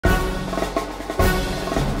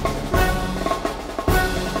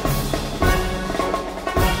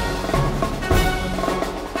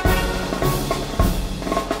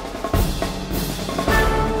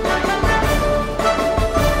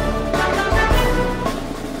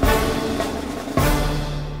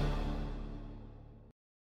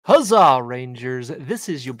Huzzah, Rangers! This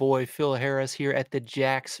is your boy Phil Harris here at the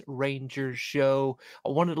Jacks Rangers Show. I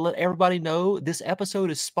wanted to let everybody know this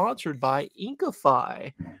episode is sponsored by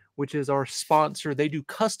Inkify, which is our sponsor. They do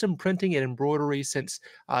custom printing and embroidery since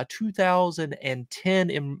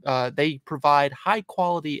 2010. They provide high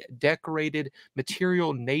quality decorated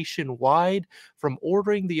material nationwide, from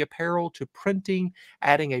ordering the apparel to printing,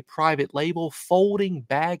 adding a private label, folding,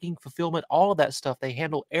 bagging, fulfillment, all of that stuff. They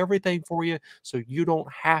handle everything for you, so you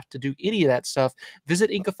don't have to do any of that stuff. Visit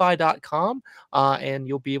inkify.com and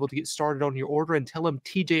you'll be able to get started on your order, and tell them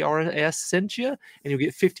TJRS sent you, and you'll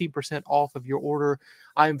get 15% off of your order.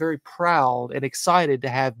 I am very proud and excited to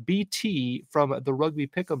have BT from the Rugby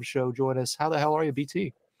PickEm show join us. How the hell are you,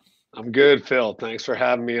 BT? I'm good, Phil. Thanks for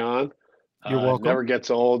having me on. You're It welcome. never gets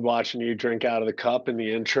old watching you drink out of the cup in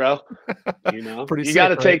the intro. Pretty You got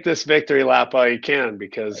to sick, right? take this victory lap while you can,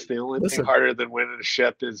 because the only thing Listen, harder than winning a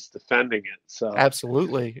ship is defending it. So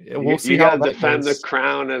absolutely. We'll you, see you how got to that defend the goes.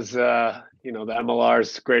 crown as the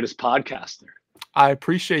MLR's greatest podcaster. I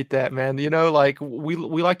appreciate that, man. Like we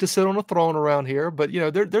like to sit on a throne around here, but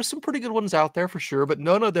there's some pretty good ones out there for sure, but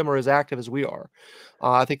none of them are as active as we are.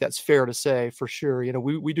 I think that's fair to say for sure.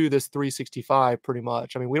 We do this 365 pretty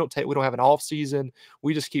much. I mean, we don't have an off season.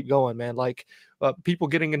 We just keep going, man. Like people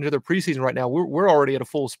getting into their preseason right now, we're already at a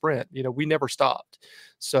full sprint. We never stopped.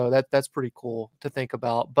 So that's pretty cool to think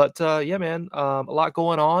about. But yeah, man, a lot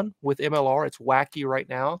going on with MLR. It's wacky right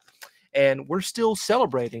now. And we're still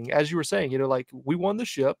celebrating, as you were saying. Like we won the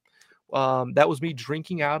ship. That was me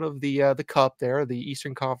drinking out of the cup there, the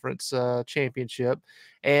Eastern Conference championship,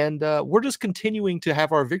 and we're just continuing to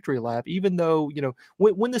have our victory lap. Even though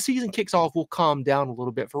when the season kicks off, we'll calm down a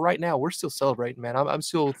little bit. For right now, we're still celebrating, man. I'm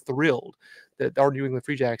still thrilled that our New England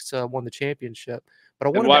Free Jacks won the championship. But I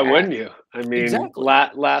And wanted why to ask, wouldn't you? I mean, exactly.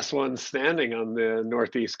 last one standing on the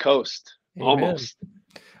Northeast coast, Amen. almost.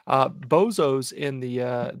 Bozo's in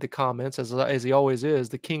the comments, as he always is.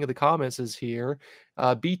 The king of the comments is here.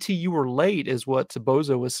 BT, you were late, is what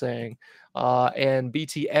Bozo was saying. And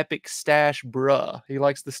BT, epic stash, bruh. He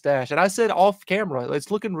likes the stash. And I said off camera,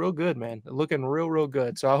 it's looking real good, man. Looking real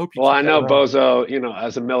good. So I hope you Well, keep I that know around. Bozo,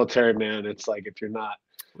 as a military man, it's like if you're not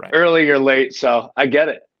Right. early, you're late. So I get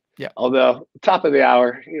it. Yeah. Although top of the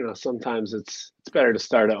hour, sometimes it's better to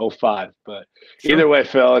start at 05. But Sure. either way,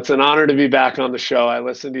 Phil, it's an honor to be back on the show. I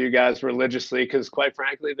listen to you guys religiously because, quite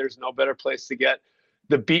frankly, there's no better place to get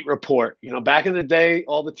the beat report. Back in the day,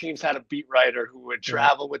 all the teams had a beat writer who would Right.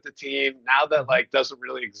 travel with the team. Now that doesn't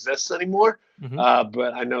really exist anymore. Mm-hmm.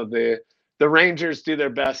 But I know the Rangers do their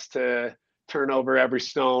best to turn over every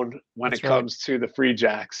stone when That's it right. comes to the Free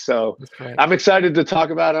Jacks. So That's right. I'm excited to talk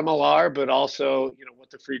about MLR, but also, what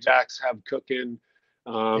the Free Jacks have cooking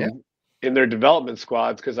Yeah. in their development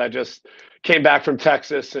squads, because I just came back from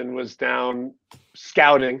Texas and was down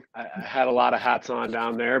scouting. I had a lot of hats on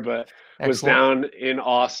down there, but was Excellent. down in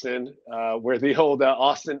Austin, where the old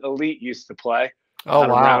Austin Elite used to play, Oh, out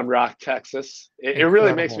of wow. Round Rock, Texas. It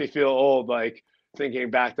really makes Incredible. me feel old, like thinking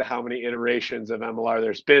back to how many iterations of MLR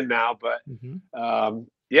there's been now. But Mm-hmm.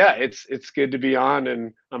 yeah, it's good to be on,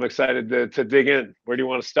 and I'm excited to dig in. Where do you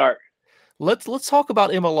want to start? Let's talk about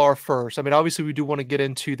MLR first. I mean, obviously, we do want to get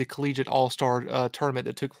into the Collegiate All-Star tournament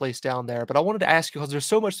that took place down there, but I wanted to ask you, because there's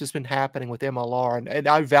so much that's been happening with MLR, and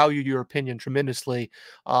I value your opinion tremendously,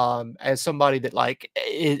 as somebody that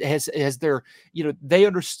has their, they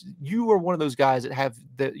understand. You are one of those guys that have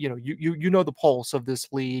the, you know the pulse of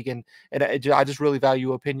this league, and I just really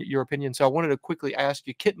value your opinion. So I wanted to quickly ask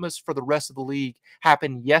you, Kitmas for the rest of the league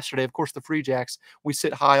happened yesterday. Of course, the Free Jacks, we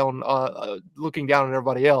sit high on looking down on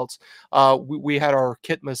everybody else. We had our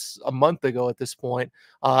Kitmas a month ago at this point.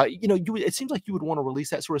 It seems like you would want to release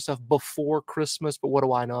that sort of stuff before Christmas, but what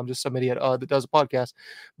do I know? I'm just somebody that does a podcast.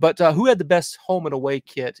 But who had the best home and away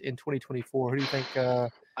kit in 2024? Who do you think I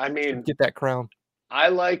should mean, get that crown? I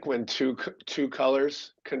like when two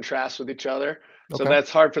colors contrast with each other. So Okay. that's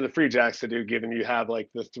hard for the Free Jacks to do, given you have like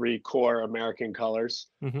the three core American colors.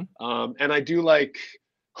 Mm-hmm. And I do like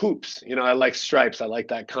hoops. I like stripes. I like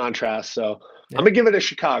that contrast. So Yeah. I'm gonna give it to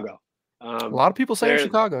Chicago. A lot of people saying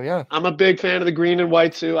Chicago. Yeah. I'm a big fan of the green and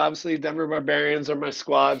white too. Obviously, Denver Barbarians are my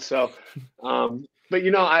squad. So, but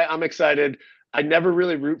I'm excited. I never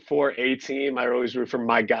really root for a team. I always root for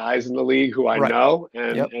my guys in the league who I Right. know,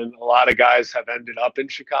 and Yep. and a lot of guys have ended up in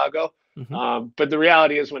Chicago. Mm-hmm. But the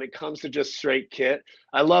reality is, when it comes to just straight kit,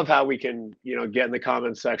 I love how we can get in the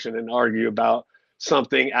comments section and argue about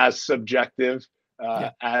something as subjective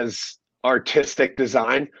Yeah. as artistic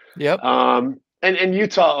design. Yep. And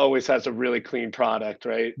Utah always has a really clean product,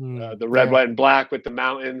 right? The red, Yeah. white, and black with the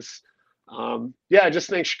mountains. Yeah, I just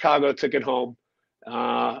think Chicago took it home.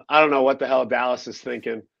 I don't know what the hell Dallas is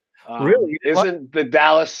thinking. Really? You know what? Isn't the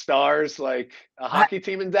Dallas Stars like a I hockey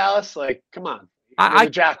team in Dallas? Like, come on, you're I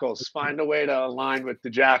the Jackals. Find a way to align with the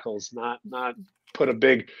Jackals, not put a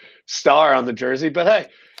big star on the jersey. But hey,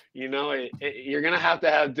 you're gonna have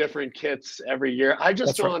to have different kits every year. I just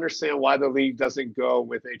That's don't right. understand why the league doesn't go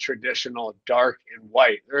with a traditional dark and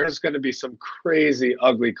white. There's going to be some crazy,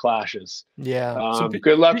 ugly clashes. Yeah.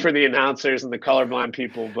 Good luck for the announcers and the colorblind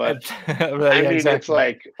people, but I Yeah, mean, it's exactly.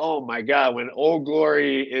 like, oh my God, when Old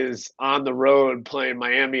Glory is on the road playing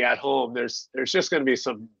Miami at home, there's just going to be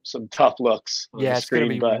some tough looks on the Yeah, it's gonna screen.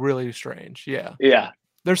 be But really strange. Yeah. yeah,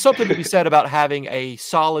 There's something to be said about having a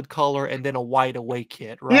solid color and then a white away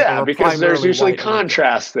kit, right? yeah, Or a because there's primarily usually white away kit.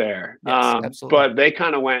 contrast there. Yes, absolutely. But they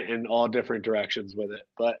kind of went in all different directions with it.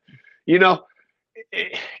 But you know,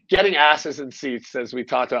 getting asses in seats, as we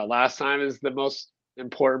talked about last time, is the most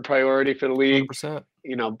important priority for the league.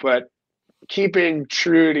 100%. But keeping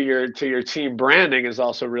true to your team branding is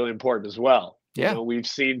also really important as well. Yeah. We've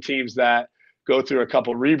seen teams that go through a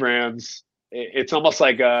couple rebrands. It's almost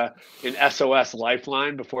like an SOS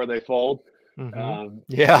lifeline before they fold. Mhm. Um,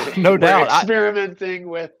 Yeah, no we're doubt. experimenting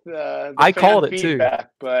with the I fan called it too. feedback,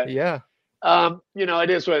 but Yeah. it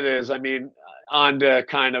is what it is. I mean, on to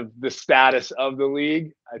kind of the status of the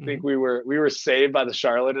league. I think Mhm. we were saved by the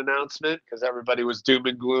Charlotte announcement because everybody was doom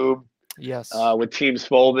and gloom Yes. with teams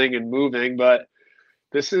folding and moving. But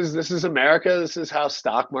this is America. This is how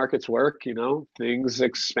stock markets work. Things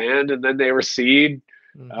expand and then they recede.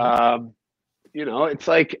 Mhm. Um, it's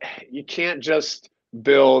like you can't just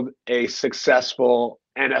build a successful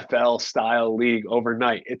NFL style league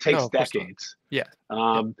overnight. It No, takes of course not. decades. Yeah. Yep.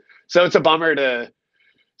 Um, so it's a bummer to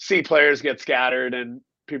see players get scattered and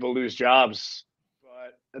people lose jobs.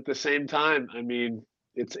 But at the same time, I mean,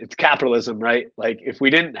 it's capitalism, right? Like if we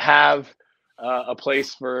didn't have a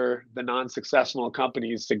place for the non-successful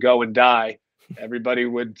companies to go and die, everybody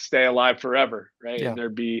would stay alive forever, right? And Yeah.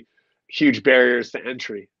 there'd be huge barriers to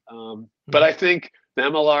entry. But Mhm. I think the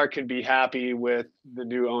MLR can be happy with the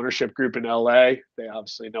new ownership group in LA. They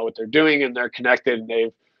obviously know what they're doing and they're connected and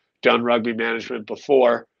they've done rugby management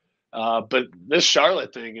before. But this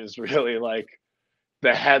Charlotte thing is really like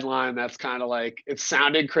the headline that's kind of like it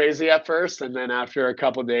sounded crazy at first. And then after a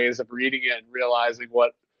couple of days of reading it and realizing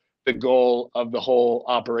what the goal of the whole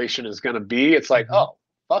operation is going to be, it's like, Mhm. oh,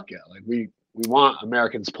 fuck yeah. Like we want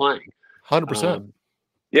Americans playing. 100%. Um,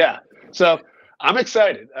 yeah. So I'm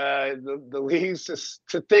excited. The leagues just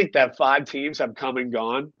to think that 5 teams have come and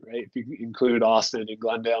gone, right? If you include Austin and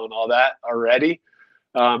Glendale and all that already,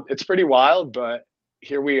 it's pretty wild, but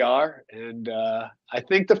here we are. And I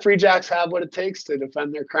think the Free Jacks have what it takes to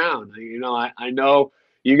defend their crown. I know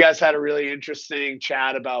you guys had a really interesting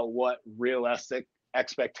chat about what realistic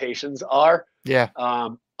expectations are. Yeah.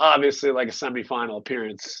 Obviously, like a semifinal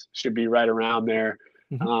appearance should be right around there.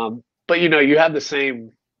 Mhm. But you have the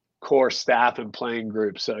same core staff and playing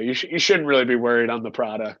group, so you shouldn't really be worried on the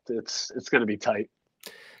product. It's going to be tight.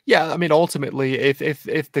 Yeah, I mean, ultimately, if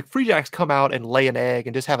the Free Jacks come out and lay an egg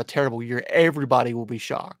and just have a terrible year, everybody will be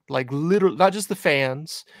shocked. Like literally, not just the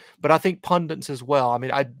fans, but I think pundits as well. I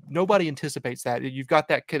mean, I nobody anticipates that. You've got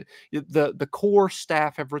that the core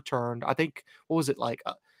staff have returned. I think what was it like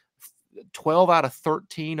 12 out of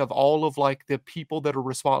 13 of all of like the people that are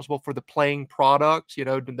responsible for the playing product,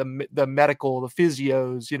 the medical, the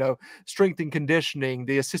physios, strength and conditioning,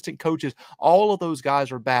 the assistant coaches, all of those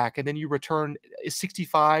guys are back. And then you return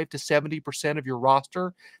 65 to 70% of your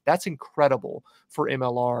roster. That's incredible for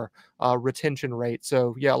MLR retention rate.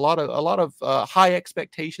 So yeah, a lot of high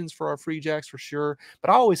expectations for our Free Jacks for sure. But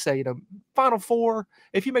I always say, Final Four,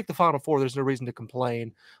 if you make the Final Four, there's no reason to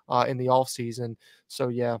complain in the off season. So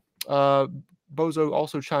yeah, uh, Bozo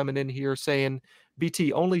also chiming in here saying,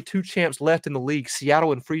 BT, only 2 champs left in the league,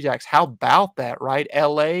 Seattle and Free Jacks. How about that, right?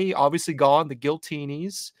 LA, obviously gone, the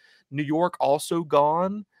Guiltinis. New York also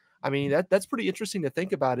gone. I mean, that's pretty interesting to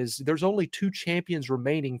think about is there's only 2 champions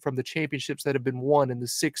remaining from the championships that have been won in the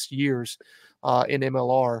 6 years in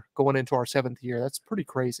MLR going into our 7th year. That's pretty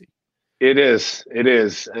crazy. It is. It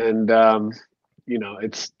is. And,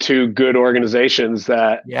 it's 2 good organizations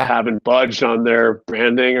that Yeah, haven't budged on their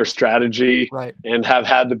branding or strategy right. and have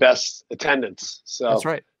had the best attendance. That's So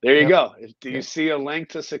right. there you Yep. go. Do you Yep. see a link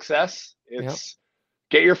to success? Yep. It's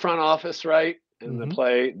get your front office right and the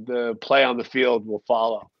Hmm. play on the field will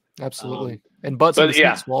follow. Absolutely. Um, And butts in the but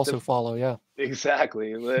yeah, seats will also follow. Yeah.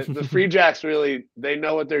 exactly. The Free Jacks really, they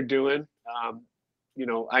know what they're doing.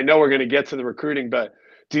 I know we're going to get to the recruiting, but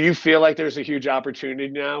do you feel like there's a huge opportunity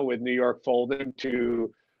now with New York folding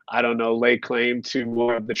to, I don't know, lay claim to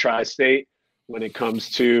more of the tri-state when it comes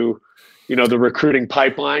to, the recruiting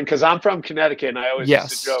pipeline? Because I'm from Connecticut, and I always used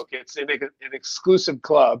to Yes. joke it's an exclusive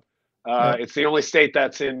club. Yeah. It's the only state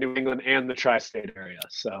that's in New England and the tri-state area.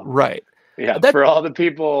 So Right. yeah, That for all the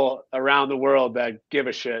people around the world that give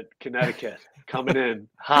a shit, Connecticut coming in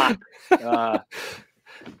hot. Uh,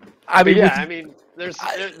 I but mean, yeah, with I mean,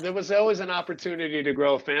 I there was always an opportunity to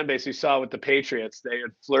grow a fan base. You saw with the Patriots, they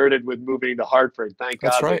had flirted with moving to Hartford. Thank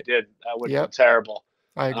that's God they right. did. That would have been Yep, terrible.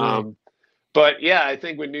 I agree. Um, but yeah, I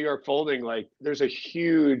think with New York folding, like there's a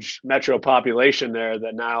huge metro population there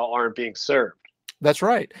that now aren't being served. That's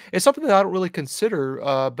right. It's something that I don't really consider,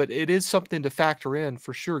 but it is something to factor in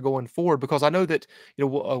for sure going forward because I know that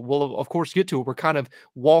we'll of course get to it. We're kind of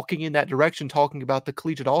walking in that direction, talking about the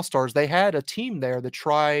collegiate all stars. They had a team there, the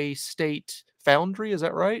Tri-State Foundry. Is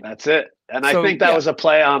that right? That's it. And I So think that yeah, was a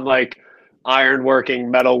play on like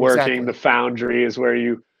ironworking, metalworking. exactly. The foundry is where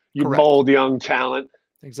you Correct. mold young talent.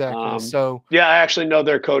 Exactly. Um, So yeah, I actually know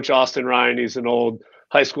their coach, Austin Ryan. He's an old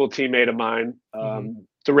high school teammate of mine, mhm. Wow.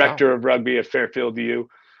 director of rugby at Fairfield U.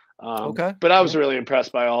 Okay. But I was Yeah. really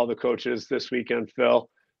impressed by all the coaches this weekend, Phil.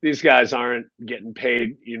 These guys aren't getting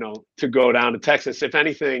paid, to go down to Texas. If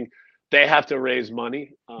anything, they have to raise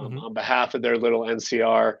money Mhm. on behalf of their little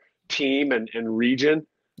NCR team and region.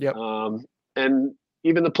 Yep. And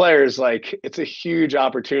even the players, like, it's a huge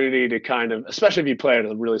opportunity to kind of, especially if you play at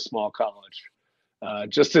a really small college,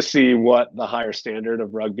 just to see what the higher standard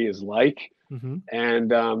of rugby is like. Mhm.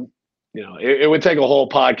 And, it would take a whole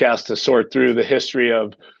podcast to sort through the history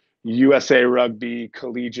of USA Rugby,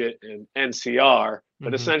 Collegiate, and NCR.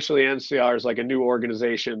 But Mhm. essentially, NCR is like a new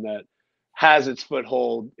organization that has its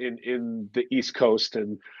foothold in the East Coast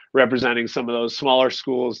and representing some of those smaller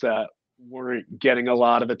schools that weren't getting a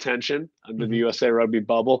lot of attention under the Mhm. USA Rugby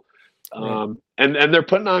bubble. Right. And they're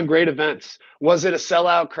putting on great events. Was it a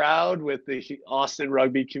sellout crowd with the Austin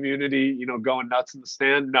rugby community, going nuts in the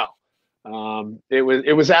stand? No.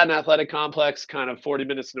 It was at an athletic complex, kind of 40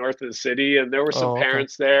 minutes north of the city, and there were some Oh, okay.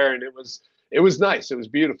 parents there, and it was nice. It was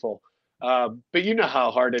beautiful. But you know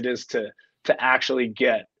how hard it is to actually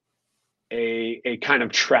get a kind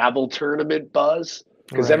of travel tournament buzz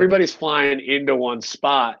because Right. everybody's flying into one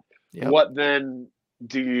spot. Yep. What then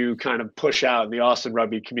do you kind of push out in the Austin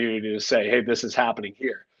rugby community to say, hey, this is happening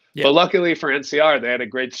here? But Yep. luckily for NCR, they had a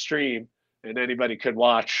great stream and anybody could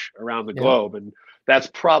watch around the Yep. globe. And that's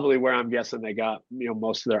probably where I'm guessing they got,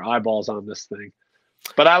 most of their eyeballs on this thing.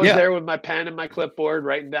 But I was Yeah. there with my pen and my clipboard,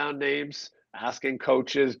 writing down names, asking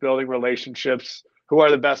coaches, building relationships, who are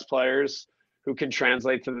the best players, who can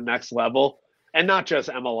translate to the next level, and not just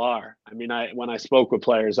MLR. I mean, when I spoke with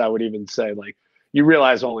players, I would even say like, you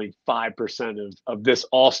realize only 5% of this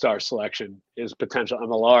all-star selection is potential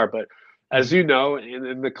MLR. But as Mhm. you know,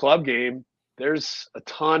 in the club game, there's a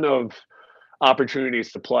ton of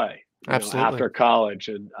opportunities to play, Absolutely. after college.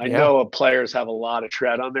 And I Yeah. know players have a lot of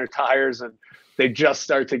tread on their tires and they just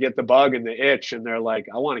start to get the bug and the itch and they're like,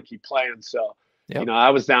 I want to keep playing. So, Yep. I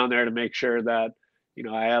was down there to make sure that,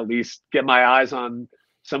 I at least get my eyes on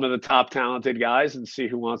some of the top talented guys and see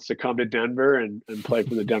who wants to come to Denver and play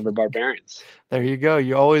for the Denver Barbarians. There you go.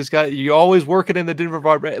 You always working in the Denver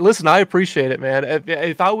Barbarians. Listen, I appreciate it, man.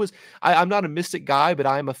 If I was, I'm not a Mystic guy, but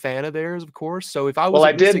I am a fan of theirs, of course. So if I Well, was a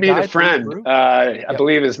I did Mystic meet a guy through and friend. through, I yep.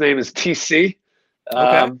 believe his name is TC. Okay.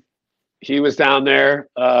 Um, he was down there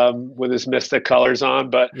with his Mystic colors on,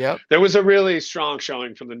 but Yep. there was a really strong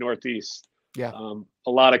showing from the Northeast. Yeah. A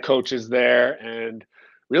lot of coaches there, and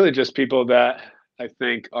really just people that I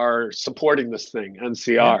think are supporting this thing, Yeah.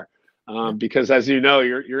 NCR, Yeah. because as you know,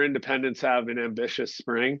 your independents have an ambitious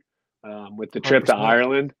spring with the trip to 100%.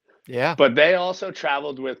 Ireland, Yeah. but they also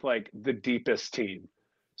traveled with like the deepest team.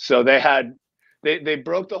 So they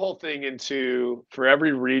broke the whole thing into, for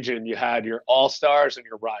every region you had your all stars and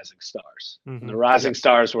your rising stars. And the Mhm. rising Yep.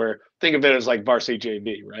 stars were, think of it as like varsity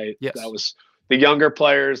JV, right? That Yes. was the younger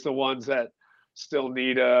players, the ones that still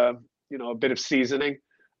need a bit of seasoning.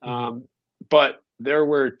 Mhm. Um, but there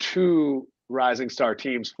were two rising star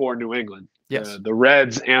teams for New England, Yes. the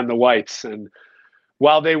Reds and the Whites. And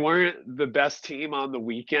while they weren't the best team on the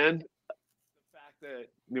weekend, the fact that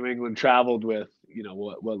New England traveled with,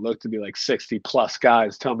 what looked to be like 60 plus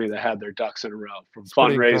guys, tell me they had their ducks in a row, from It's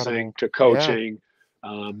pretty fundraising incredible. to Yeah. coaching.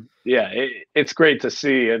 Yeah, it's great to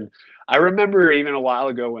see. And I remember even a while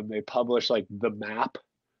ago when they published like the map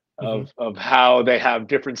Mhm. of how they have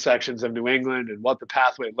different sections of New England and what the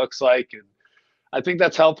pathway looks like. And I think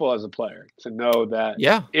that's helpful as a player to know that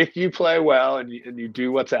Yeah. if you play well and you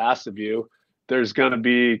do what's asked of you, there's going to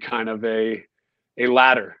be kind of a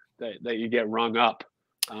ladder that you get rung up.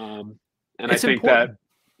 And I It's think that, important.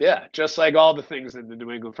 yeah, just like all the things in the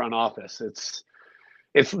New England front office, it's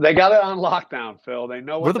they got it on lockdown, Phil. They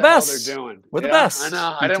know We're what the the hell they're best. doing. We're the Yeah, I best,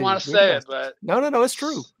 know. I didn't BT. want to We're the say it, best. but No, no, no, it's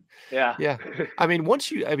true. Yeah. Yeah. I mean,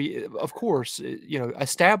 of course,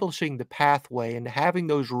 establishing the pathway and having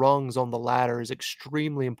those rungs on the ladder is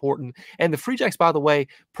extremely important. And the Free Jacks, by the way,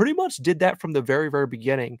 pretty much did that from the very, very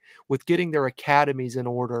beginning with getting their academies in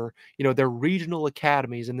order, their regional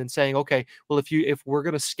academies, and then saying, okay, well, if we're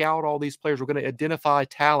going to scout all these players, we're going to identify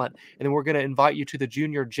talent, and then we're going to invite you to the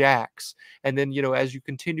junior jacks. And then, as you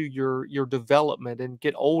continue your development and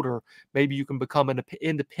get older, maybe you can become an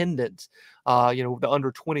independent, the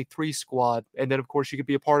under 23 squad. And then, of course, you could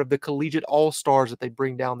be a part of the collegiate all-stars that they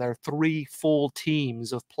bring down there, 3 full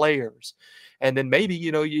teams of players. And then maybe,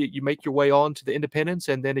 you make your way on to the independents.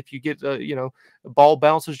 And then if you get, the ball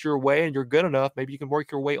bounces your way and you're good enough, maybe you can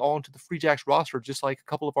work your way on to the Free Jacks roster, just like a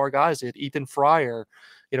couple of our guys did. Ethan Fryer,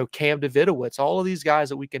 Cam Davidowitz, all of these guys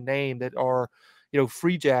that we can name that are,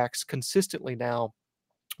 Free Jacks consistently now,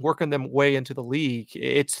 working them way into the league.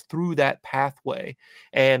 It's through that pathway.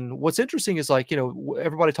 And what's interesting is, like,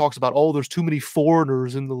 everybody talks about, oh, there's too many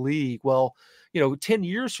foreigners in the league. Well, 10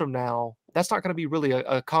 years from now, that's not going to be really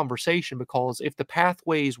a conversation, because if the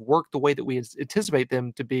pathways work the way that we anticipate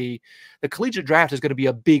them to be, the collegiate draft is going to be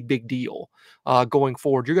a big, big deal going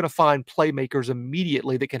forward. You're going to find playmakers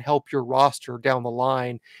immediately that can help your roster down the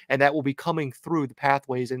line, and that will be coming through the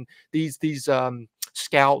pathways. And these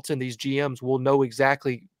scouts and these GMs will know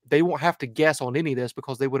exactly. They won't have to guess on any of this,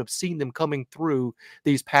 because they would have seen them coming through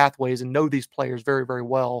these pathways and know these players very, very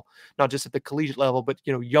well, not just at the collegiate level, but,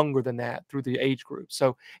 younger than that through the age group.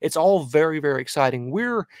 So it's all very, very exciting.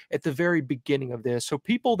 We're at the very beginning of this. So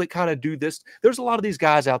people that kind of do this, there's a lot of these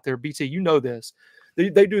guys out there, BT, this. They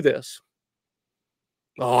do this.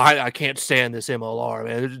 Oh, I can't stand this MLR,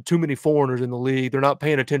 man. There's too many foreigners in the league. They're not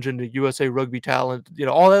paying attention to USA Rugby talent.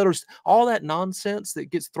 All that nonsense that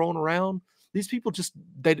gets thrown around. These people just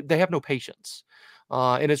they have no patience,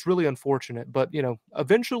 and it's really unfortunate. But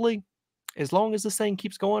eventually, as long as this thing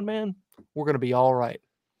keeps going, man, we're gonna be all right.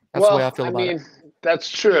 That's the way I Well, feel I about it. mean, that's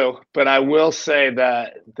true, but I will say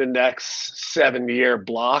that the next 7-year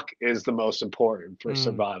block is the most important for Mm,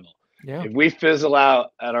 survival. yeah. If we fizzle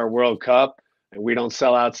out at our World Cup and we don't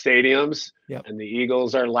sell out stadiums, Yep. and the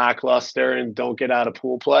Eagles are lackluster and don't get out of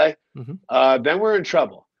pool play, Hmm. then we're in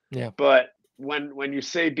trouble. Yeah. But when you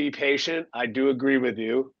say be patient, I do agree with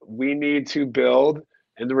you. We need to build,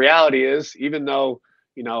 and the reality is, even though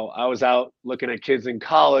I was out looking at kids in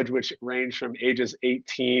college, which range from ages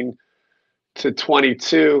 18 to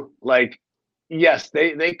 22. Like, yes,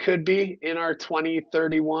 they could be in our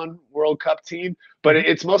 2031 World Cup team, but Hmm.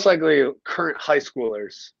 it's most likely current high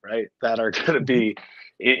schoolers, right, that are going to Hmm. be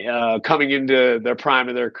coming into their prime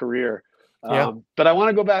of their career. Yeah. But I want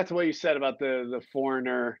to go back to what you said about the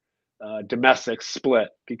foreigner domestic split,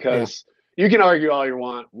 Yeah. because you can argue all you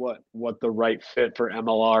want what the right fit for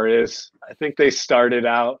MLR is. I think they started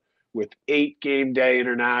out with 8 game day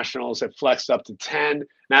internationals. It flexed up to 10.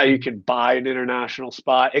 Now you Hmm. can buy an international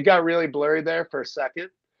spot. It got really blurry there for a second.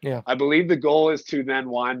 Yeah. I believe the goal is to then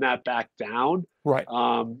wind that back down. Right.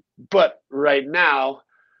 But right now,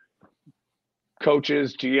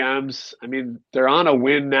 coaches, GMs, I mean, they're on a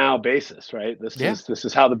win now basis, right? This Yeah. is this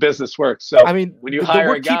is how the business works. So I mean, when you hire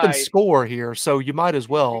we're a keeping guy, score here, so you might as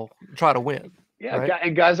well try to win, yeah, right?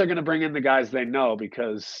 and guys are going to bring in the guys they know,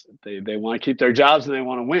 because they want to keep their jobs and they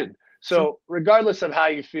want to win. Sure. So regardless of how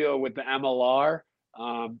you feel with the MLR,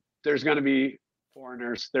 there's going to be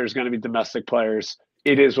foreigners, there's going to be domestic players.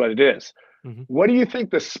 It Yeah. is what it is. Hmm. What do you think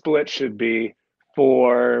the split should be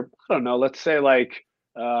for, I don't know, let's say like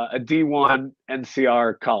a D1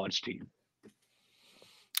 NCR college team?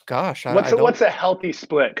 Gosh, What's I don't. what's a healthy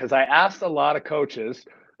split? Because I asked a lot of coaches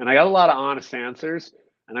and I got a lot of honest answers,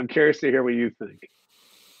 and I'm curious to hear what you think.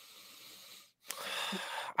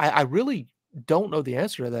 I really don't know the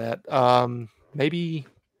answer to that. Maybe,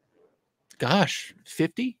 gosh,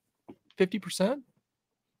 50%? What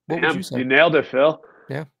would you Damn, say? you nailed it, Phil.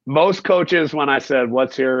 Yeah. Most coaches, when I said,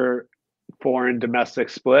 what's your foreign domestic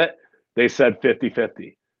split, they said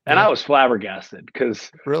 50-50. And Yeah. I was flabbergasted,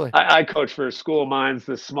 because Really? I coach for School of Mines,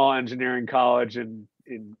 this small engineering college in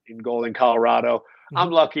Golden, Colorado. I'm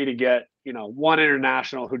Hmm. lucky to get, one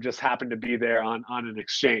international who just happened to be there on an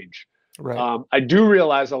exchange. Right. I do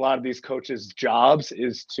realize a lot of these coaches' jobs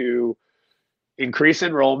is to increase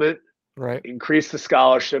enrollment, Right. increase the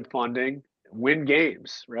scholarship funding, win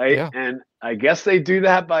games, right? Yeah. And I guess they do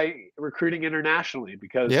that by recruiting internationally,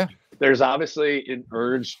 because Yeah. there's obviously an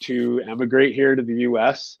urge to emigrate here to the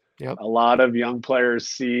US. Yep. A lot of young players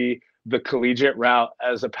see the collegiate route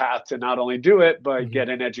as a path to not only do it, but Hmm. get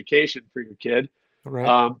an education for your kid.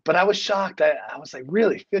 Right. But I was shocked. I was like,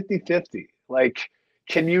 really, 50-50? Like,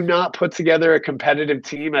 can you not put together a competitive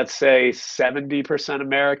team at, say, 70%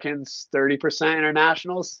 Americans, 30%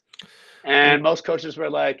 internationals? And most coaches were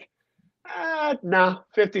like, no,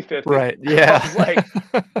 50-50. Right, I yeah. was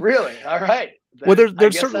like, really? All right. Well, Then I there's guess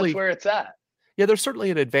that's certainly where it's at. yeah, there's certainly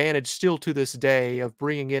an advantage still to this day of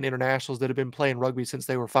bringing in internationals that have been playing rugby since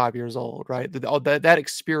they were 5 years old, right? All that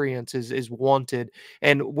experience is wanted,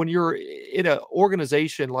 and when you're in a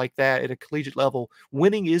organization like that at a collegiate level,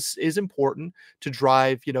 winning is important to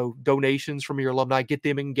drive, donations from your alumni, get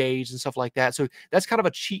them engaged and stuff like that. So that's kind of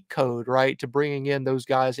a cheat code, right, to bringing in those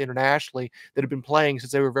guys internationally that have been playing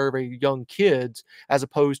since they were very, very young kids, as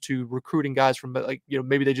opposed to recruiting guys from like,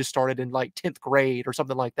 maybe they just started in like 10th grade or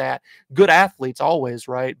something like that. Good athletes always,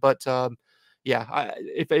 right? But yeah,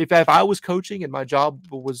 if I was coaching and my job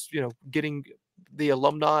was, getting the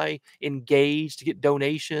alumni engaged to get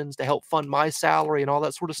donations to help fund my salary and all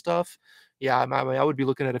that sort of stuff, yeah, I mean, I would be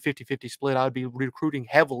looking at a 50-50 split. I would be recruiting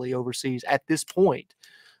heavily overseas at this point.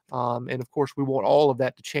 And of course, we want all of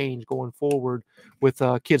that to change going forward with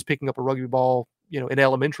kids picking up a rugby ball, in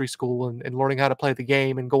elementary school and learning how to play the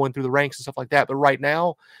game and going through the ranks and stuff like that. But right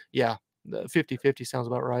now, yeah, the 50-50 sounds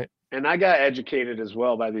about right. And I got educated as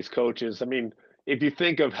well by these coaches. I mean, if you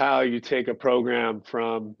think of how you take a program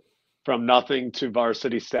from nothing to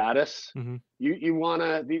varsity status, Hmm. you want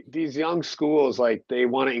to these young schools, like, they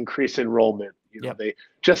want to increase enrollment. Yep. They,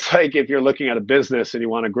 just like if you're looking at a business and you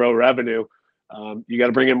want to grow revenue, you got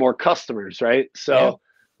to bring in more customers, right? Yeah. So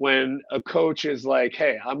when a coach is like,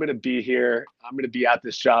 hey, I'm going to be here, I'm going to be at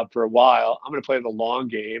this job for a while, I'm going to play the long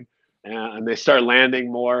game, and they start landing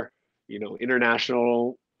more,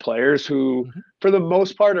 international players who, Hmm. for the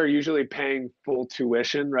most part, are usually paying full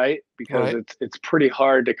tuition, right? Because Right. it's pretty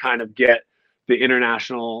hard to kind of get the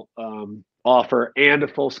international offer and a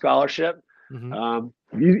full scholarship. Hmm.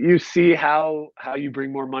 You see how you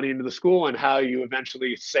bring more money into the school, and how you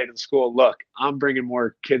eventually say to the school, look, I'm bringing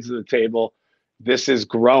more kids to the table. This is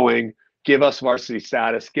growing. Give us varsity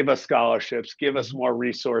status. Give us scholarships. Give us Hmm. more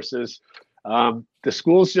resources. The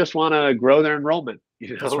schools just want to grow their enrollment,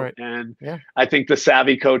 That's right. and Yeah. I think the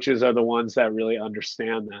savvy coaches are the ones that really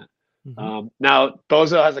understand that. Hmm. Now,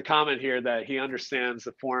 Bozo has a comment here that he understands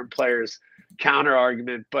the foreign players' counter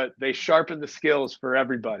argument, but they sharpen the skills for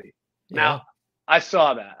everybody. Yeah. Now, I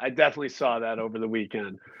saw that. I definitely saw that over the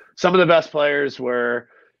weekend. Some of the best players were,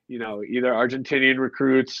 either Argentinian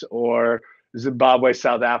recruits or Zimbabwe,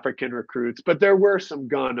 South African recruits, but there were some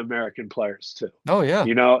gun American players too. Oh yeah.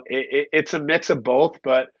 It's a mix of both,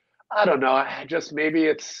 but I don't know. Maybe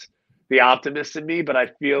it's the optimist in me, but I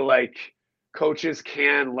feel like coaches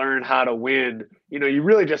can learn how to win. You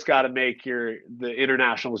really just got to make the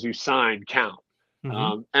internationals you sign count.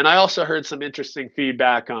 Hmm. And I also heard some interesting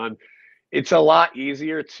feedback on, it's a lot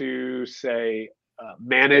easier to say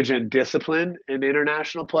manage and discipline an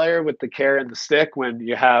international player with the carrot and the stick when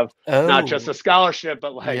you have not just a Oh scholarship,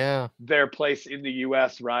 but like yeah. their place in the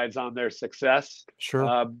U.S. rides on their success,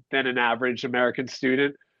 Sure. than an average American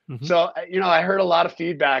student. Hmm. So, I heard a lot of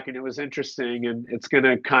feedback, and it was interesting, and it's going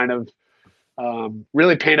to kind of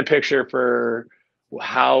really paint a picture for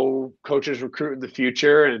how coaches recruit in the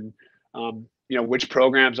future, and which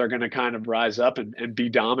programs are going to kind of rise up and be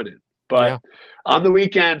dominant. But Yeah. on the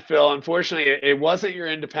weekend, Phil, unfortunately, it wasn't your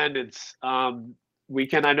Independence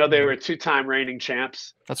weekend. I know they Mhm. were two-time reigning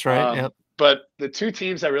champs, That's right. Yep. but the two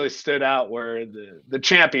teams that really stood out were the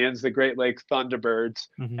champions, the Great Lakes Thunderbirds,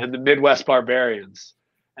 Hmm. and the Midwest Barbarians.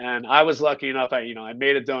 And I was lucky enough, I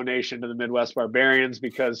made a donation to the Midwest Barbarians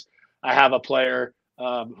because I have a player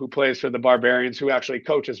who plays for the Barbarians who actually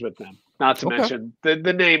coaches with them. Not to Okay. mention the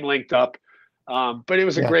name linked up. But it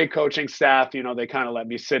was a Yeah. great coaching staff. They kind of let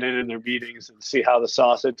me sit in their meetings and see how the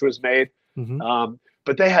sausage was made. Hmm.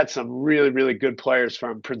 But they had some really, really good players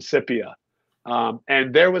from Principia.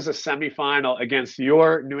 And there was a semifinal against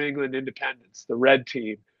your New England Independence, the red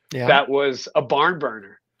team, Yeah. that was a barn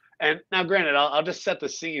burner. And now, granted, I'll just set the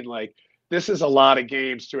scene. Like, this is a lot of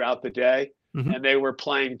games throughout the day, Hmm. and they were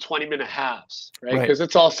playing 20-minute halves, right? Right. Because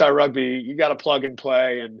it's all-star rugby. You got to plug and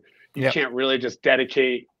play, and you Yep. can't really just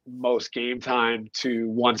dedicate most game time to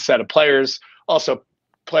one set of players. Also,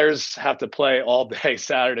 players have to play all day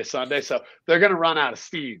Saturday, Sunday, so they're going to run out of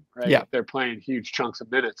steam, right? Yeah. If they're playing huge chunks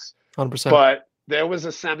of minutes. 100%. But there was a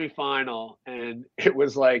semifinal, and it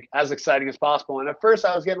was like as exciting as possible. And at first,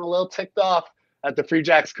 I was getting a little ticked off at the Free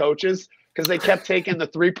Jacks coaches because they kept taking the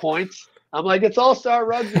 3 points. I'm like, it's all-star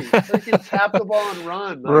rugby. Freaking tap the ball and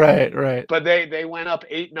run. Like, Right. Right. but they went up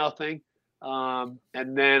 8-0.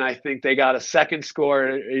 And then I think they got a second score,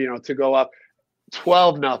 to go up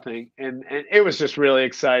 12-0. And it was just really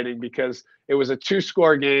exciting because it was a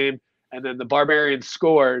 2-score game. and then the Barbarians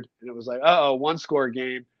scored, and it was like, uh-oh, one-score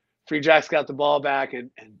game. Free Jacks got the ball back, and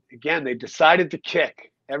again, they decided to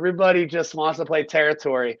kick. Everybody just wants to play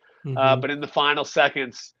territory. Mm-hmm. But in the final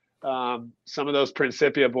seconds, some of those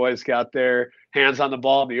Principia boys got their hands on the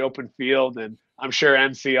ball in the open field, and I'm sure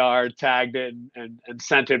NCR tagged it and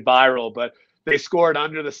sent it viral. But they scored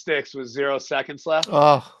under the sticks with 0 seconds left.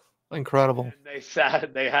 Oh, incredible.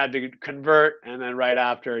 And they had to convert, and then right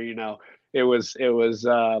after, it was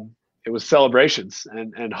celebrations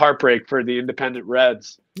and heartbreak for the independent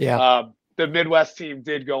Reds. Yeah. The Midwest team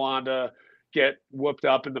did go on to get whooped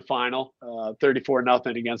up in the final,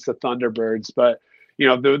 34-0 against the Thunderbirds. But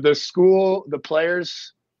the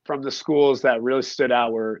players from the schools that really stood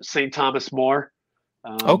out were St. Thomas More.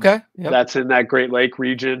 Okay. Yep. That's in that Great Lake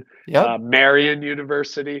region. Yep. Marion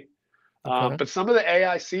University. Okay. But some of the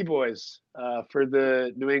AIC boys for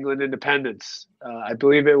the New England Independents, I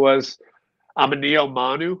believe it was Amanio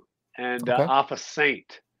Manu and Alpha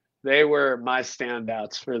Saint. They were my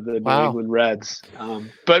standouts for the New England Reds.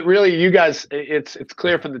 But really, you guys, it's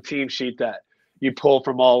clear from the team sheet that you pull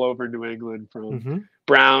from all over New England, from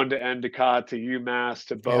Brown to Endicott to UMass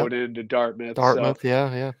to Bowdoin to Dartmouth. Dartmouth, so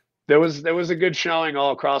yeah. There was a good showing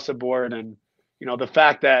all across the board, and the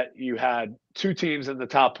fact that you had 2 teams in the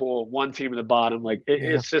top pool, 1 team in the bottom,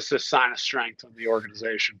 it's just a sign of strength in the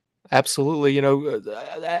organization. Absolutely.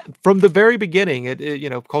 From the very beginning,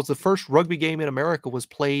 because the first rugby game in America was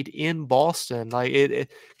played in Boston.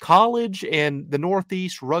 College and the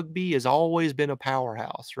Northeast rugby has always been a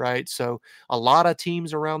powerhouse, right? So a lot of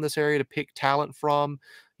teams around this area to pick talent from.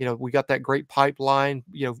 We got that great pipeline,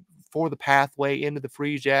 for the pathway into the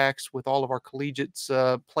Free Jacks with all of our collegiate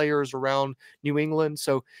players around New England.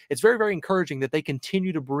 So it's very, very encouraging that they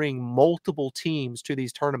continue to bring multiple teams to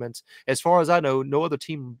these tournaments. As far as I know, no other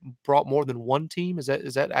team brought more than 1 team. Is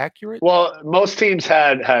that accurate? Well, most teams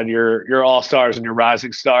had your all-stars and your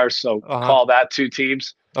rising stars, so call that 2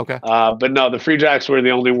 teams. Okay. But no, the Free Jacks were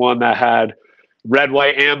the only one that had red,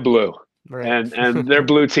 white, and blue. Right. And their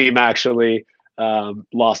blue team actually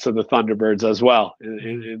lost to the Thunderbirds as well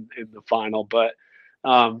in the final. But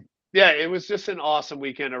it was just an awesome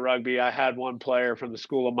weekend of rugby. I had one player from the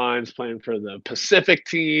School of Mines playing for the Pacific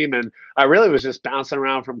team, and I really was just bouncing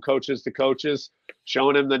around from coaches to coaches,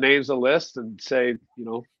 showing him the names of the list and say,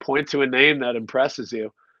 point to a name that impresses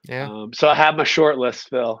you. Yeah. So I have my short list,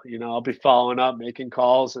 Phil. I'll be following up, making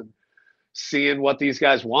calls, and seeing what these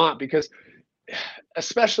guys want, because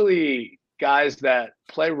especially guys that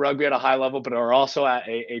play rugby at a high level but are also at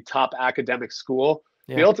a top academic school.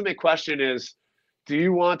 The ultimate question is, do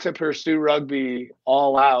you want to pursue rugby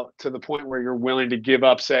all out to the point where you're willing to give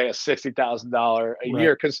up, say, a $60,000 a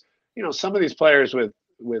year? Because some of these players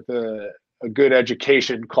with a good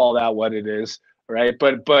education call that what it is, right?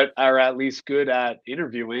 But are at least good at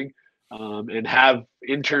interviewing and have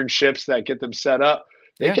internships that get them set up.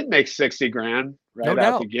 They can make 60 grand right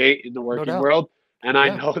out the gate in the working world. And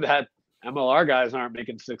I know that MLR guys aren't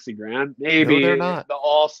making 60 grand. Maybe they're not. The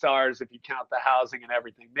all-stars, if you count the housing and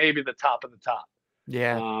everything, maybe the top of the top.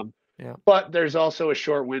 Yeah. But there's also a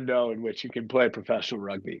short window in which you can play professional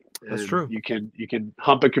rugby. That's true. You can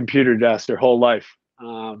hump a computer desk their whole life.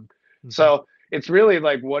 So it's really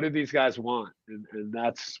like, what do these guys want? And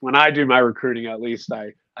that's when I do my recruiting, at least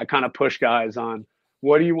I kind of push guys on,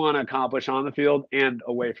 what do you want to accomplish on the field and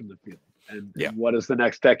away from the field? And what does the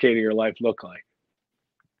next decade of your life look like?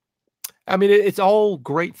 I mean, it's all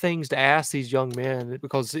great things to ask these young men,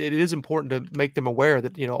 because it is important to make them aware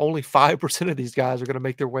that, only 5% of these guys are going to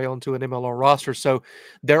make their way onto an MLR roster. So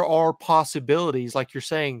there are possibilities, like you're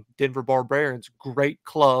saying, Denver Barbarians, great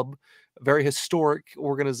club, very historic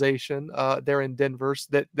organization there in Denver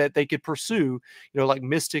that they could pursue, like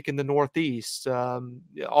Mystic in the Northeast,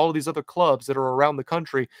 all of these other clubs that are around the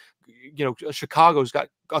country. Chicago's got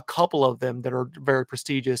a couple of them that are very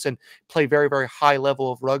prestigious and play very, very high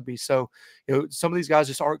level of rugby. So, some of these guys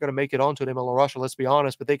just aren't going to make it onto an MLR roster, let's be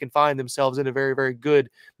honest, but they can find themselves in a very, very good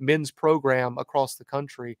men's program across the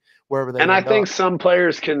country, wherever they And I think up. some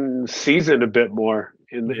players can season a bit more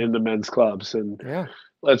in the men's clubs. And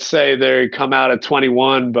let's say they come out at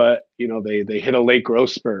 21, but they hit a late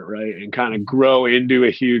growth spurt, right, and kind of grow into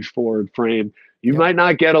a huge forward frame. You might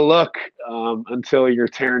not get a look until you're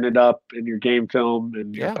tearing it up in your game film,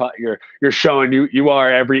 and you're showing you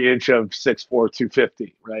are every inch of 6'4",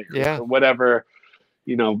 250, right? Or whatever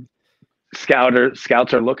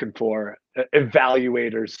scouts are looking for,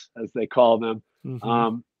 evaluators as they call them.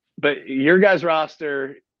 But your guys'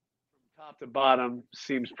 roster, from top to bottom,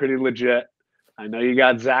 seems pretty legit. I know you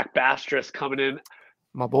got Zach Bastress coming in,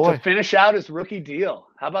 my boy, to finish out his rookie deal.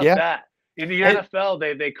 How about that? In the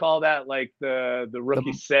NFL, they call that like the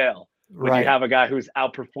rookie sale. when you Right. have a guy who's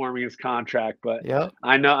outperforming his contract. But Yep.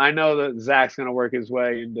 I know that Zach's going to work his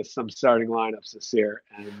way into some starting lineups this year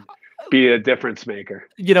and be a difference maker.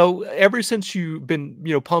 Ever since you've been,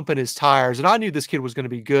 pumping his tires, and I knew this kid was gonna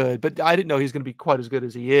be good, but I didn't know he's gonna be quite as good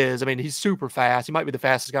as he is. I mean, he's super fast. He might be the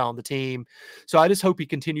fastest guy on the team. So I just hope he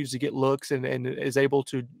continues to get looks and is able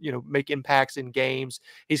to, make impacts in games.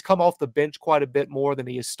 He's come off the bench quite a bit more than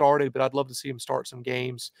he has started, but I'd love to see him start some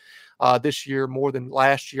games this year more than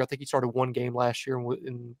last year. I think he started one game last year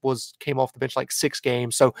and was came off the bench like 6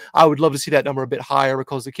 games. So I would love to see that number a bit higher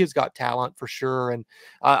because the kid's got talent for sure. And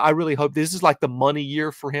I really hope this is like the money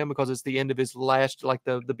year for him because it's the end of his last, like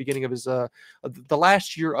the beginning of his the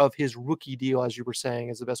last year of his rookie deal, as you were saying,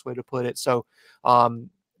 is the best way to put it. So,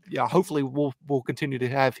 yeah, hopefully we'll continue to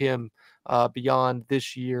have him beyond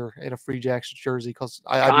this year in a Free Jacks jersey because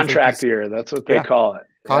I do think Contract he's year, that's what they yeah. call it.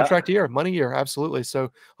 Yeah. Contract year, money year, absolutely.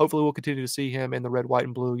 So hopefully we'll continue to see him in the red, white,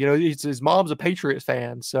 and blue. His mom's a Patriots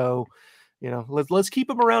fan, so let's keep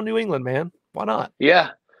him around New England, man. Why not?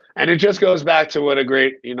 Yeah. And it just goes back to what a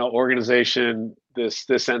great, organization this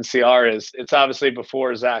NCR is. It's obviously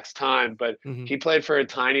before Zach's time, but Hmm. he played for a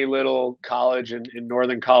tiny little college in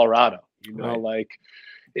northern Colorado. Right. Like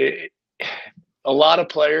it, a lot of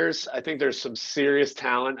players, I think there's some serious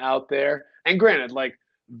talent out there. And granted, like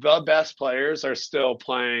the best players are still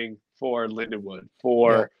playing for Lindenwood, Yeah.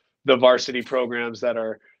 for the varsity programs that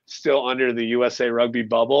are still under the USA Rugby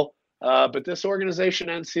bubble. But this organization,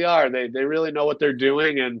 NCR, they really know what they're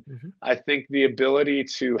doing. And Hmm. I think the ability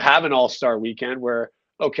to have an all-star weekend where,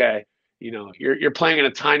 okay, you're playing in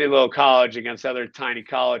a tiny little college against other tiny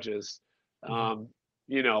colleges. Hmm. Um,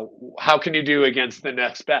 how can you do against the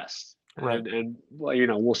next best? Right. And well,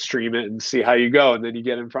 we'll stream it and see how you go, and then you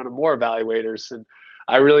get in front of more evaluators. And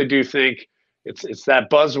I really do think it's that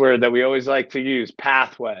buzzword that we always like to use,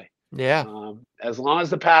 pathway. Yeah. As long as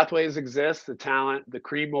the pathways exist, the talent, the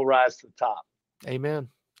cream will rise to the top. Amen.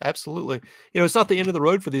 Absolutely. It's not the end of the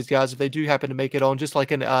road for these guys if they do happen to make it on just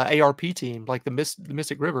like an ARP team, like the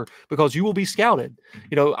Mystic River, because you will be scouted.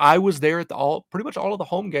 I was there at pretty much all of the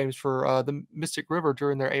home games for the Mystic River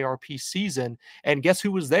during their ARP season, and guess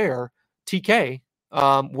who was there? TK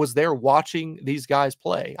was there watching these guys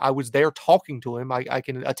play. I was there talking to him. I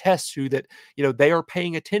can attest to that. They are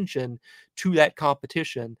paying attention to that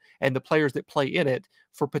competition and the players that play in it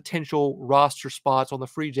for potential roster spots on the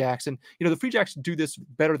Free Jacks. And, the Free Jacks do this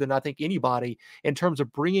better than I think anybody in terms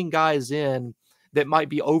of bringing guys in that might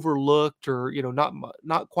be overlooked or,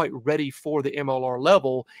 not quite ready for the MLR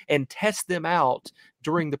level and test them out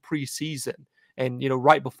during the preseason. And,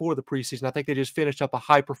 right before the preseason, I think they just finished up a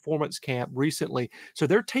high performance camp recently. So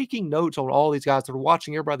they're taking notes on all these guys. They're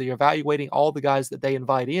watching everybody, they're evaluating all the guys that they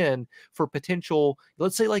invite in for potential.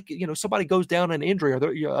 Let's say, like, somebody goes down an injury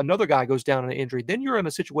or another guy goes down an injury. Then you're in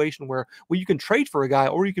a situation where you can trade for a guy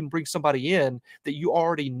or you can bring somebody in that you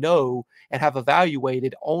already know and have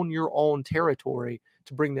evaluated on your own territory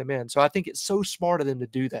to bring them in. So I think it's so smart of them to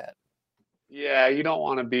do that. Yeah, you don't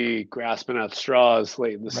want to be grasping at straws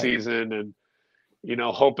late in the Right. season and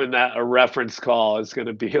hoping that a reference call is going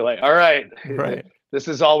to be like, all right, Right. this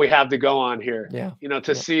is all we have to go on here. Yeah. To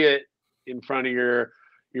Yeah. see it in front of your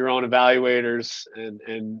own evaluators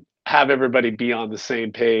and have everybody be on the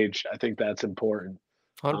same page. I think that's important.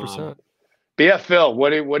 Um, 100%. but yeah, Phil,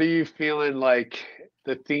 what are you feeling like?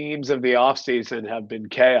 The themes of the off season have been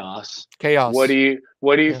chaos. What do Chaos. you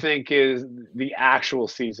Yeah. think is the actual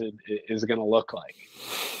season is going to look like?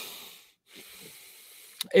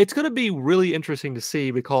 It's gonna be really interesting to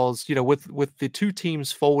see because, with the 2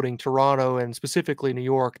 teams folding, Toronto and specifically New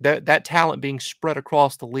York, that talent being spread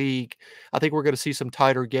across the league, I think we're gonna see some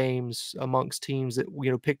tighter games amongst teams that,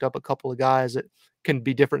 picked up a couple of guys that can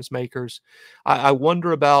be difference makers. I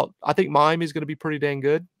wonder about I think Miami's gonna be pretty dang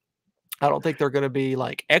good. I don't think they're gonna be,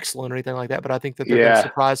 like, excellent or anything like that, but I think that they're gonna Yeah.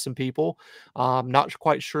 surprise some people. Not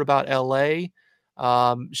quite sure about LA.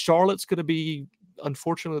 Charlotte's gonna be,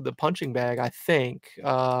 unfortunately, the punching bag, I think.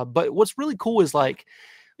 But what's really cool is, like,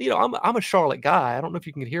 I'm a Charlotte guy. I don't know if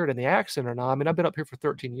you can hear it in the accent or not. I mean, I've been up here for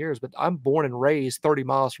 13 years, but I'm born and raised 30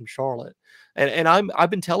 miles from Charlotte. And I've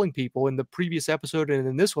been telling people in the previous episode and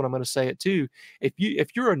in this one, I'm gonna say it too.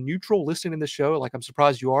 If you're a neutral listening to the show, like I'm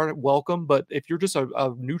surprised you are, welcome. But if you're just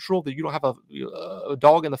a neutral that you don't have a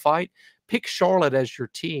dog in the fight, pick Charlotte as your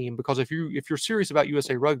team, because if you're serious about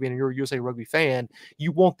USA Rugby and you're a USA Rugby fan,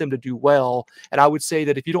 you want them to do well. And I would say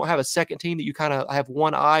that if you don't have a second team that you kind of have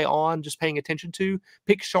one eye on, just paying attention to,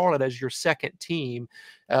 pick Charlotte as your second team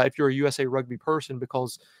if you're a USA Rugby person,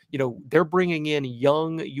 because they're bringing in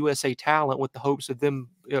young USA talent with the hopes of them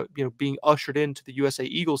being ushered into the USA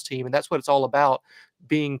Eagles team, and that's what it's all about,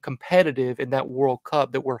 being competitive in that World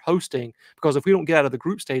Cup that we're hosting. Because if we don't get out of the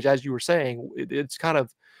group stage, as you were saying, it's kind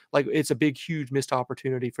of like it's a big, huge missed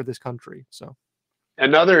opportunity for this country. So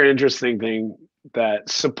another interesting thing that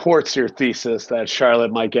supports your thesis that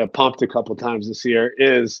Charlotte might get pumped a couple times this year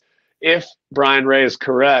is if Brian Ray is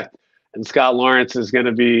correct and Scott Lawrence is going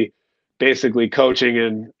to be basically coaching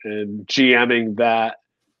and GMing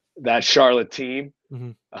that Charlotte team,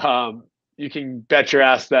 you can bet your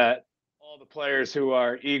ass that all the players who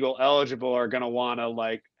are Eagle eligible are going to want to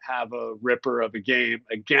like have a ripper of a game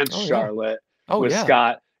against Charlotte with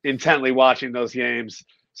Scott intently watching those games.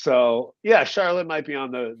 So yeah, Charlotte might be on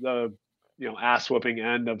the ass whooping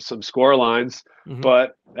end of some score lines,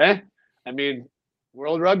 but I mean,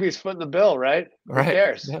 World Rugby's footing the bill, right? Who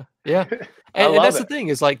cares? Yeah. And that's the thing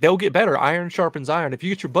is, like, they'll get better. Iron sharpens iron. If you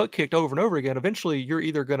get your butt kicked over and over again, eventually you're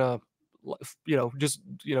either gonna just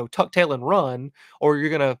tuck tail and run, or you're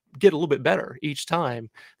gonna get a little bit better each time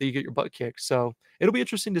that you get your butt kicked. So it'll be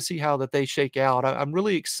interesting to see how that they shake out. I'm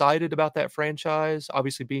really excited about that franchise,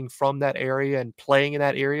 obviously being from that area and playing in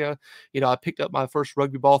that area. I picked up my first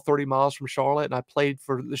rugby ball 30 miles from Charlotte, and I played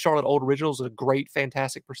for the Charlotte Old Originals, a great,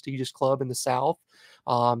 fantastic, prestigious club in the South.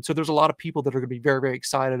 So there's a lot of people that are going to be very, very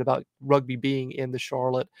excited about rugby being in the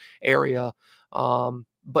Charlotte area.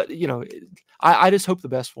 But I just hope the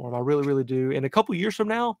best for them. I really, really do. And a couple years from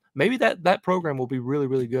now, maybe that program will be really,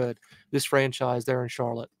 really good. This franchise there in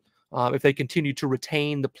Charlotte, if they continue to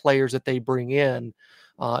retain the players that they bring in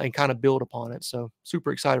and kind of build upon it. So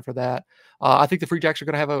super excited for that. I think the Free Jacks are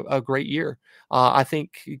going to have a great year. I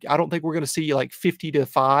don't think we're going to see like 50 to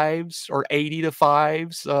 5s or 80 to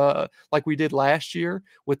 5s like we did last year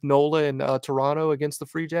with NOLA and Toronto against the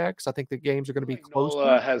Free Jacks. I think the games are going to be close.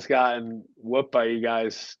 NOLA has gotten whooped by you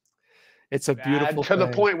guys. It's a beautiful to the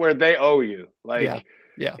point where they owe you. Like,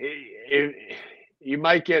 yeah. You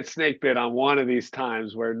might get snake bit on one of these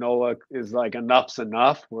times where NOLA is like, enough's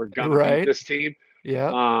enough. We're gonna beat this team.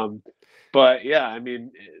 Yeah. But yeah, I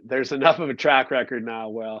mean, there's enough of a track record now.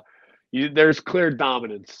 Well, there's clear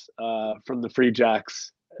dominance from the Free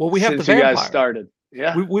Jacks. Well, we have since the you vampire. guys started.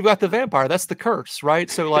 Yeah, we've got the vampire. That's the curse, right?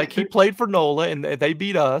 So like he played for NOLA and they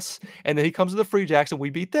beat us, and then he comes to the Free Jacks and we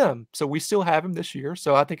beat them. So we still have him this year.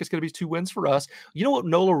 So I think it's going to be 2 wins for us. You know what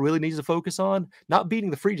NOLA really needs to focus on? Not beating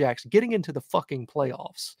the Free Jacks, getting into the fucking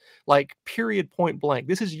playoffs. Like, period, point blank.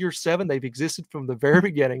 This is year 7. They've existed from the very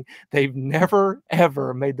beginning. They've never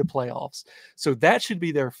ever made the playoffs. So that should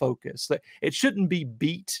be their focus. It shouldn't be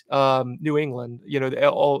beat New England.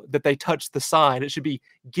 That they touch the sign. It should be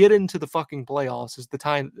get into the fucking playoffs. Is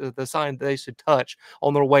the sign they should touch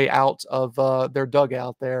on their way out of their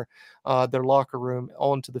dugout there, their locker room,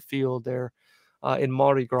 onto the field there in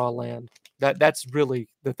Mardi Gras land. That's really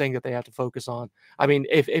the thing that they have to focus on. I mean,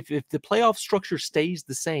 if the playoff structure stays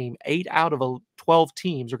the same, 8 out of 12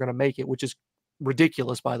 teams are going to make it, which is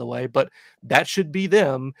ridiculous, by the way, but that should be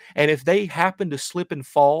them. And if they happen to slip and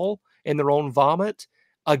fall in their own vomit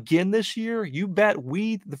again this year, you bet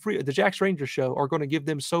the Jacks Rangers show are going to give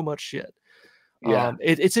them so much shit. Yeah,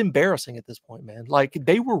 it's embarrassing at this point, man. Like,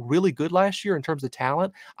 they were really good last year in terms of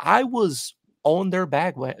talent. I was on their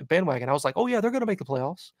bandwagon. I was like, oh yeah, they're going to make the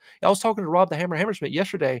playoffs. I was talking to Rob the Hammer Hammersmith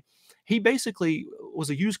yesterday. He basically was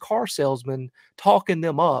a used car salesman talking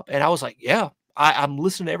them up, and I was like, yeah, I'm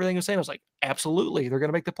listening to everything they're saying. I was like, absolutely, they're going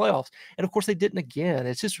to make the playoffs. And of course, they didn't again.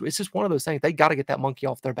 It's just one of those things. They got to get that monkey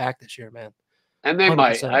off their back this year, man. And they 100%.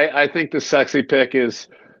 Might. I think the sexy pick is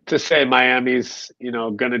to say Miami's,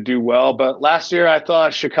 going to do well. But last year I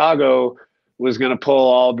thought Chicago was going to pull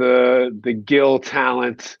all the Gill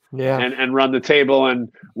talent and run the table,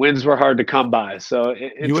 and wins were hard to come by. So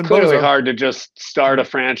it's clearly hard to just start a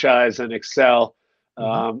franchise and excel.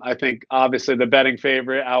 I think obviously the betting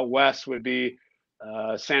favorite out west would be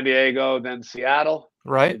San Diego, then Seattle.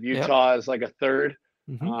 Right. Utah is like a third.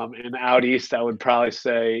 And out east, I would probably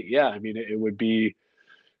say, I mean, it would be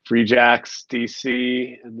Free Jacks,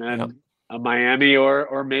 DC, and then a Miami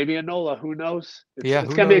or maybe a NOLA. Who knows?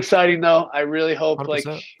 It's going to be exciting, though. I really hope,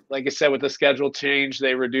 100%. like I said, with the schedule change,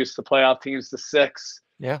 they reduce the playoff teams to 6.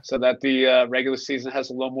 So that the regular season has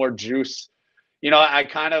a little more juice. I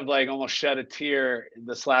kind of like almost shed a tear in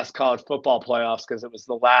this last college football playoffs because it was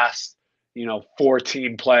the last,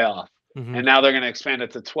 4-team playoff. And now they're going to expand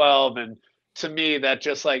it to 12. And to me that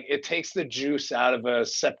just like it takes the juice out of a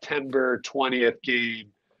September 20th game,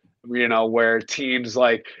 where teams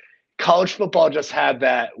like college football just had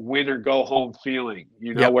that win or go home feeling,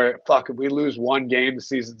 Yep. where fuck, if we lose one game, the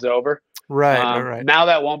season's over. Right, right. Now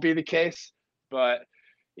that won't be the case, but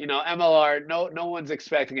MLR, no one's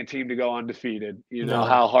expecting a team to go undefeated. You know No.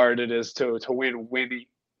 how hard it is to win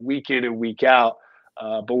week in and week out.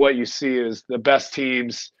 But what you see is the best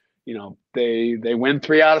teams, they win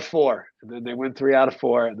 3 out of 4, and then they win 3 out of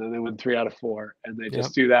 4, and then they win 3 out of 4, and they Yep.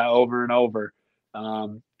 just do that over and over.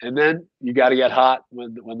 And then you got to get hot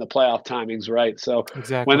when the playoff timing's right. So when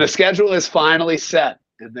Exactly. the schedule is finally set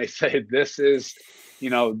and they say this is,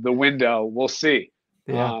 the window, we'll see.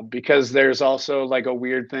 Yeah. Because there's also like a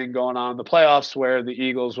weird thing going on in the playoffs where the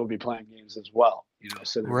Eagles will be playing games as well.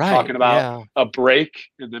 So they're Right. talking about Yeah. a break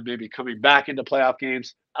and then maybe coming back into playoff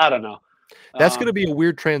games. I don't know. That's gonna be a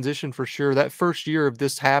weird transition for sure. That first year of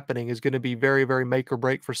this happening is gonna be very, very make or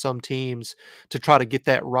break for some teams to try to get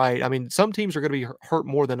that right. I mean, some teams are gonna be hurt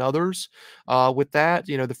more than others, with that.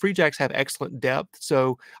 The Free Jacks have excellent depth,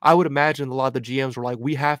 so I would imagine a lot of the GMs were like,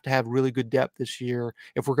 "We have to have really good depth this year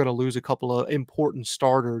if we're gonna lose a couple of important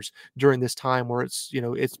starters during this time where it's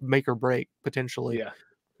make or break potentially." Yeah.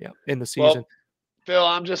 Yeah, in the season. Well, Phil,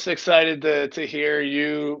 I'm just excited to hear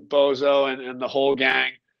you, Bozo, and the whole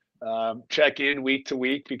gang check in week to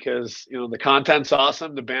week because the content's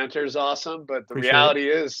awesome, the banter's awesome, but the Appreciate it. reality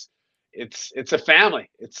is it's a family.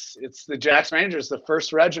 It's the Jacks Rangers, the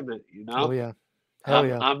first regiment. Hell yeah. Hell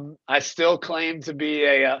yeah. I still claim to be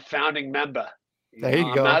a founding member. There you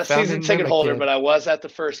I'm go. not a season Founding ticket Mimic holder, Kid. but I was at the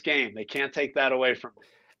first game. They can't take that away from me.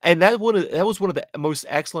 And that was one of the most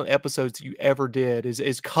excellent episodes you ever did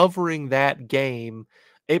is covering that game,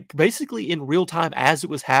 it basically in real time as it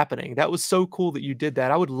was happening. That was so cool that you did that.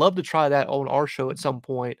 I would love to try that on our show at some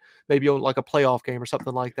point, maybe on like a playoff game or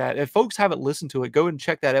something like that. If folks haven't listened to it, go and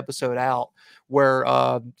check that episode out where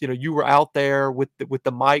you were out there with the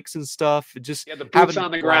mics and stuff, just Yeah, the boots having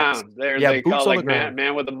on the blast. ground. Yeah, They boots call on the like ground.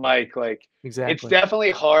 man with a mic. Like it's Exactly.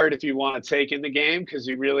 definitely hard if you want to take in the game because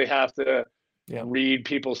you really have to Yeah. read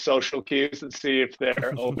people's social cues and see if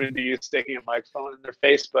they're open to you sticking a microphone in their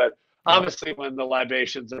face. But Yeah. obviously, when the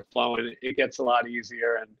libations are flowing, it gets a lot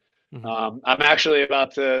easier. And Mhm. I'm actually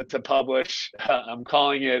about to publish. I'm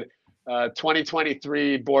calling it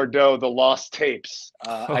 2023 Bordeaux: The Lost Tapes.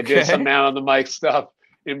 I did some Okay. man on the mic stuff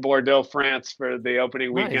in Bordeaux, France, for the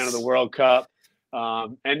opening weekend of the Nice. World Cup.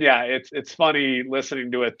 And yeah, it's funny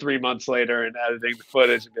listening to it 3 months later and editing the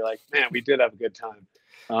footage and be like, man, we did have a good time.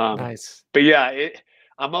 Nice. But yeah,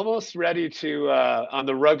 I'm almost ready to on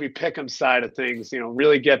the Rugby PickEm side of things,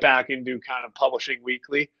 really get back into kind of publishing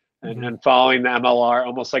weekly and, Mhm. and following the MLR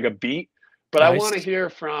almost like a beat. But I want to Nice. hear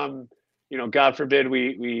from, God forbid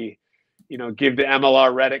we give the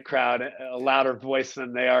MLR Reddit crowd a louder voice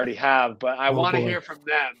than they already have. But I Oh want to boy. hear from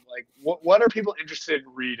them. Like, what are people interested in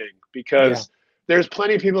reading? Yeah. Because there's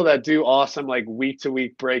plenty of people that do awesome like week to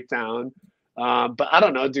week breakdown. But I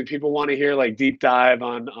don't know. Do people want to hear like deep dive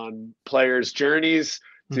on players' journeys?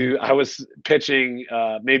 Mhm. I was pitching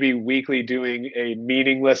maybe weekly doing a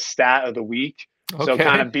meaningless stat of the week. So kind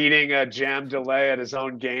Okay. of beating a jam delay at his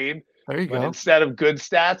own game. There you But go. instead of good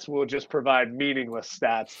stats, we'll just provide meaningless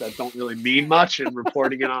stats that don't really mean much and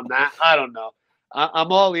reporting it on that. I don't know.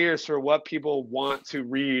 I'm all ears for what people want to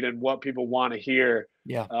read and what people want to hear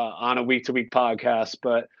Yeah. on a week to week podcast,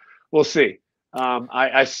 but we'll see.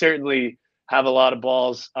 I certainly have a lot of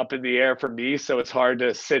balls up in the air for me, so it's hard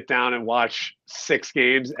to sit down and watch 6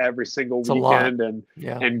 games every single It's a lot. weekend and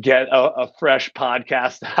Yeah. get a fresh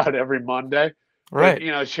podcast out every Monday. But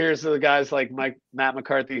Right. cheers to the guys like Matt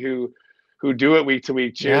McCarthy who do it week to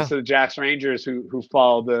week. Cheers Yeah. to the Jacks Rangers who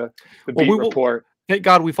follow the Well, beat we will report. thank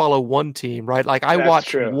God we follow one team, right? Like, I That's watch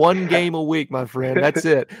true. 1 game a week, my friend, that's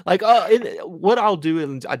it. Like, and what I'll do,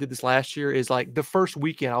 and I did this last year, is, like, the first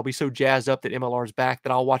weekend, I'll be so jazzed up that MLR is back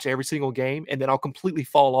that I'll watch every single game, and then I'll completely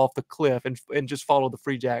fall off the cliff and just follow the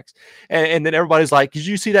Free Jacks. And then everybody's like, "Did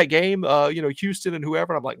you see that game, Houston and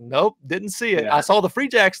whoever?" And I'm like, "Nope, didn't see it. I Yeah. saw the Free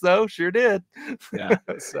Jacks, though, sure did." Yeah.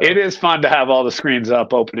 It So, is fun to have all the screens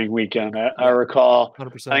up opening weekend. I yeah, recall, I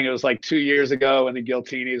 100%. think it was like 2 years ago when the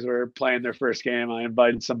Giltinis were playing their first game. I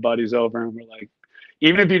invited some buddies over and we're like,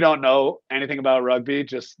 even if you don't know anything about rugby,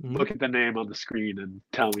 just Mhm. look at the name on the screen and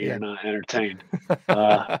tell me Yeah. you're not entertained.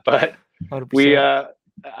 But we, 100%.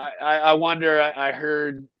 I wonder, I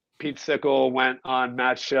heard Pete Sickle went on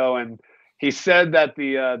Matt's show and he said that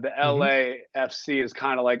the Mhm. LAFC is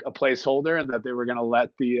kind of like a placeholder, and that they were going to let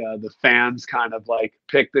the fans kind of like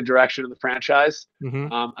pick the direction of the franchise.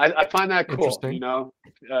 Mhm. I find that cool,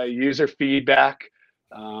 Interesting. user feedback.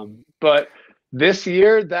 But this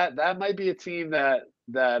year, that might be a team that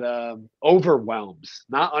overwhelms,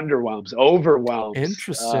 not underwhelms, overwhelms,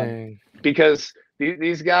 Interesting. because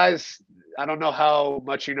these guys. I don't know how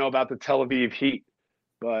much you know about the Tel Aviv Heat,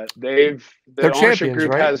 but the They're ownership champions,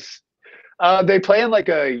 group right? has they play in like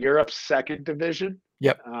a Europe second division,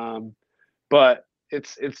 Yep. but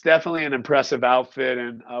it's definitely an impressive outfit,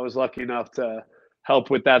 and I was lucky enough to help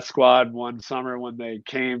with that squad one summer when they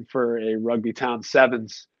came for a Rugby Town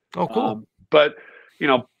Sevens. Oh, cool. But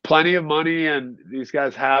plenty of money, and these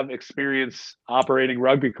guys have experience operating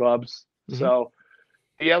rugby clubs, Hmm. so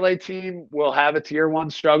the LA team will have its year one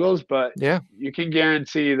struggles, but Yeah. you can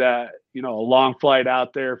guarantee that, a long flight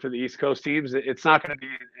out there for the East Coast teams, it's not going to be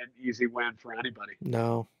an easy win for anybody.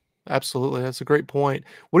 No, absolutely. That's a great point.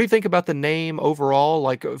 What do you think about the name overall,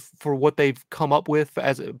 like for what they've come up with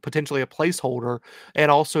as potentially a placeholder,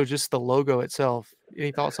 and also just the logo itself?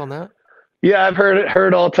 Any thoughts on that? Yeah, I've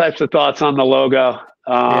heard all types of thoughts on the logo.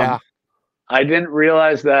 Yeah. I didn't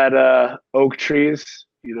realize that oak trees,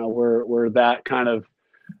 were that kind of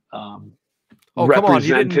Oh, come on.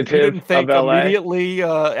 You didn't representative of think LA. immediately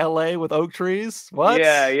LA with oak trees? What?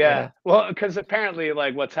 Yeah, yeah. Yeah. Well, because apparently,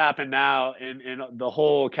 like what's happened now in the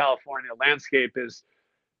whole California landscape is,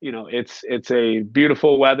 it's a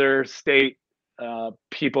beautiful weather state.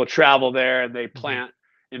 People travel there and they Hmm. plant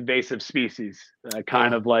invasive species,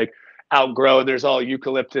 kind Yeah. of like outgrow. And there's all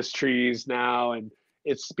eucalyptus trees now, and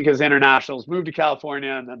it's because internationals move to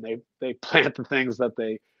California and then they plant the things that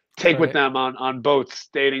they take with Right. them on boats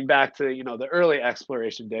dating back to the early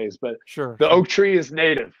exploration days. But Sure. the Sure. oak tree is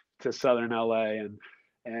native to southern LA,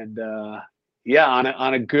 and yeah,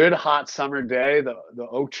 on a good hot summer day, the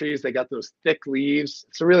oak trees, they got those thick leaves.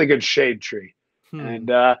 It's a really good shade tree. Hmm.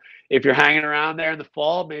 And if you're hanging around there in the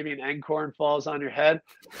fall, maybe an acorn falls on your head.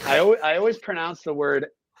 I always pronounce the word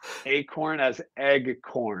acorn as egg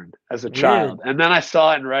corn as a Weird. child, and then I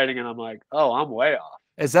saw it in writing, and I'm like, oh, I'm way off.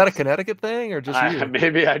 Is that a Connecticut thing or just I you?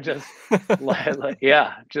 maybe I just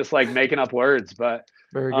yeah, just like making up words, but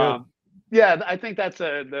Very good. um, yeah, I think that's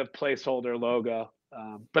the placeholder logo.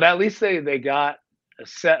 But at least they got a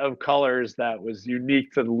set of colors that was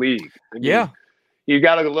unique to the league. I mean, Yeah. you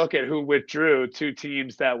got to look at who withdrew. Two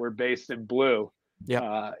teams that were based in blue.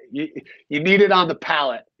 Yep. You need it on the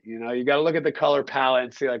palette. You got to look at the color palette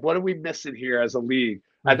and see like what are we missing here as a league.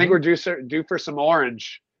 I think Hmm. we're due for some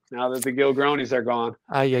orange now that the Gilgronis are gone.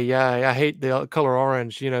 Yeah. I hate the color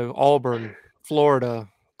orange. Auburn, Florida,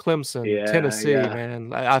 Clemson, Yeah, Tennessee. yeah.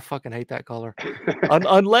 Man, I fucking hate that color.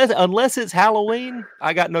 Unless it's Halloween,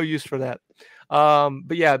 I got no use for that.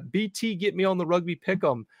 But yeah, BT, get me on the Rugby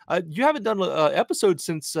Pick'em. You haven't done an episode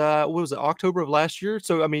since what was it, October of last year?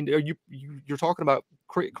 So I mean, you're talking about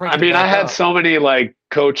I cranking it mean, I back had up? so many like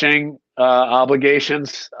coaching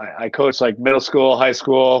obligations. I coach like middle school, high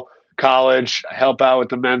school, college. I help out with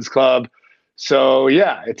the men's club. So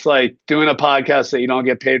yeah, it's like doing a podcast that you don't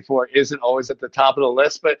get paid for isn't always at the top of the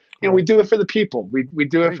list, but we Right. do it for the people. We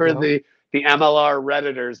do There it you for go. the MLR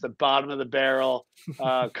redditors, the bottom of the barrel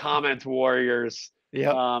comment warriors.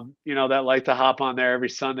 Yep. That like to hop on there every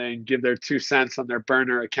Sunday and give their 2 cents on their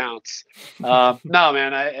burner accounts. No,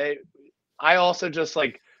 man, I also just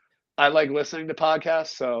like I like listening to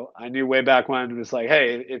podcasts, so I knew way back when it was like,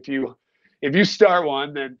 hey, if you start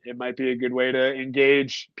one, then it might be a good way to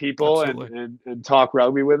engage people and Absolutely. and talk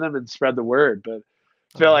rugby with them and spread the word. But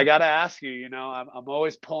All Phil, I right. got to ask you, I'm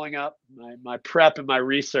always pulling up my prep and my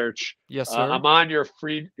research. Yes, sir. I'm on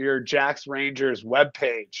your Jacks Rangers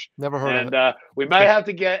webpage, Never heard of and it. we might have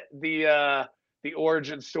to get the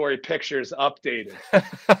origin story pictures updated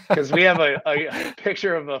because we have a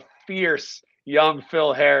picture of a fierce young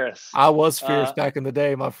Phil Harris I was fierce uh, back in the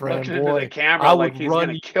day, my friend. looking into the Boy, I camera would like he's run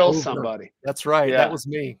gonna you kill over. somebody. That's right. That Yeah, was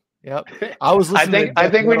me. Yep. I was I listening to think I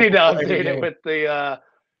death think we metal need to before every update it game. with the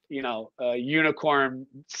unicorn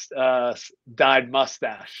dyed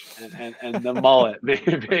mustache and the mullet.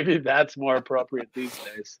 Maybe that's more appropriate these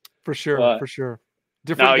days. For sure, But for sure. no,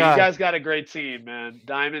 Different you guy. guys got a great team, man.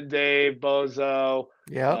 Diamond Dave, Bozo,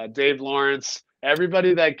 Yep. Dave Lawrence,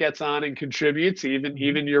 everybody that gets on and contributes, even Mhm.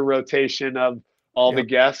 even your rotation of all the Yep.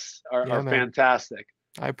 guests Yeah, are man. fantastic.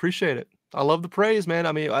 I appreciate it. I love the praise, man.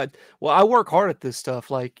 I mean, I work hard at this stuff.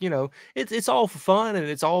 Like, it's all for fun and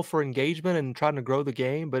it's all for engagement and trying to grow the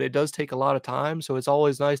game, but it does take a lot of time. So it's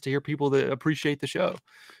always nice to hear people that appreciate the show.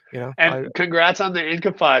 And I congrats on the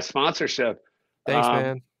Incafy sponsorship. Thanks, Um,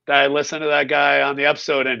 man. I listened to that guy on the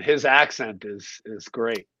episode, and his accent is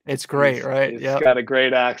great. It's great, He's right? he's Yep. got a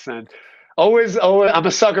great accent. Always, I'm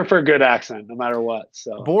a sucker for a good accent, no matter what.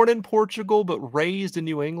 So Born in Portugal, but raised in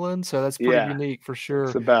New England, so that's pretty yeah, unique for it's sure.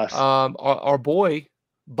 the best. Our boy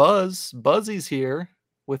Buzzy's here.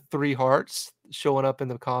 with 3 hearts showing up in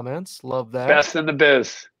the comments. Love that. Best in the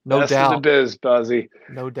biz. No Best in the doubt. biz, Buzzy.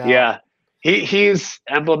 No doubt. Yeah. He's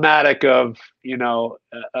emblematic of,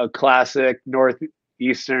 a classic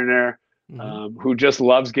Northeasterner Mhm. who just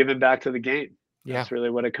loves giving back to the game. Yeah. That's really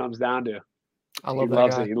what it comes down to. I He love that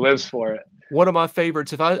loves it. guy. He lives for it. One of my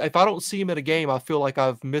favorites. If I don't see him at a game, I feel like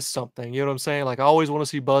I've missed something. You know what I'm saying? Like I always want to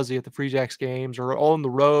see Buzzy at the Free Jacks games or on the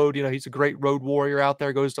road. You know, he's a great road warrior out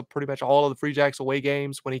there. Goes to pretty much all of the Free Jacks away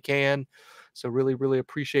games when he can. So really, really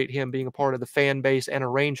appreciate him being a part of the fan base and a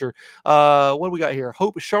Ranger. What do we got here?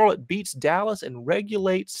 Hope Charlotte beats Dallas and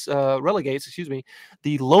relegates, excuse me,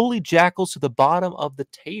 the lowly Jackals to the bottom of the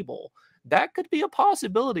table. That could be a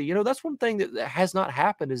possibility. You know, that's one thing that has not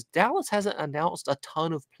happened is Dallas hasn't announced a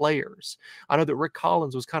ton of players. I know that Rick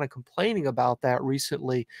Collins was kind of complaining about that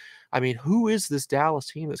recently. I mean, who is this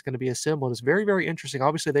Dallas team that's going to be assembled? It's very, very interesting.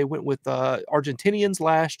 Obviously, they went with Argentinians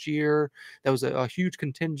last year. That was a huge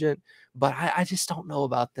contingent, but I just don't know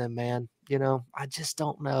about them, man. You know, I just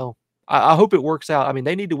don't know. I hope it works out. I mean,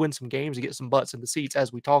 they need to win some games to get some butts in the seats,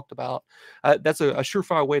 as we talked about. That's a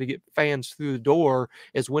surefire way to get fans through the door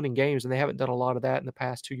is winning games, and they haven't done a lot of that in the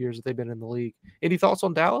past 2 years that they've been in the league. Any thoughts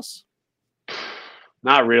on Dallas?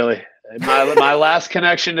 Not really. My last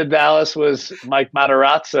connection to Dallas was Mike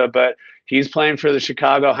Matarazza, but he's playing for the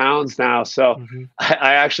Chicago Hounds now. So Mhm.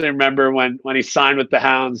 I actually remember when he signed with the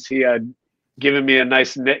Hounds, he had given me a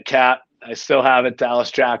nice knit cap. I still have it,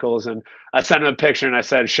 Dallas Jackals, and I sent him a picture and I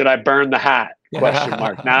said, "Should I burn the hat?" Question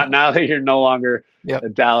mark. Now that you're no longer Yep. a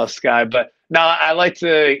Dallas guy, but now I like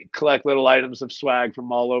to collect little items of swag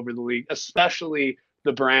from all over the league, especially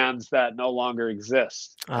the brands that no longer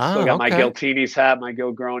exist. I still got my Okay. Giltini's hat, my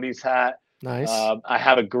Gilgroni's hat. Nice. I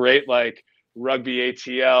have a great Rugby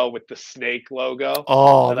ATL with the snake logo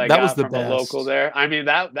Oh, that I that was got the from a local best. there. I mean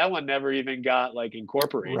that one never even got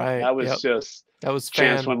incorporated. Right. That was Yep. just That was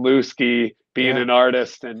Chance fan. Wenlewski being Yeah. an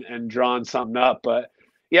artist and drawing something up. But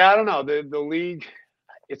yeah, I don't know. The league,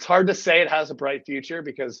 it's hard to say it has a bright future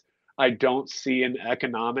because I don't see an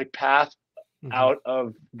economic path Mhm. out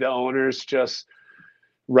of the owners just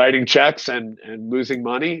writing checks and losing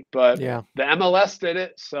money. But Yeah. the MLS did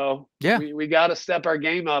it. So Yeah. we got to step our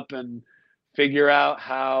game up and figure out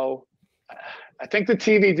how. I think the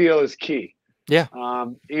TV deal is key. Yeah.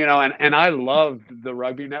 And I love the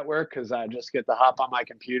Rugby Network because I just get to hop on my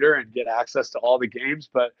computer and get access to all the games.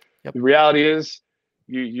 But Yep. the reality is,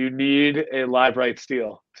 you need a live rights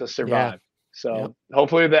deal to Yeah. survive. Yep. So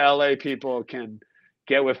hopefully the LA people can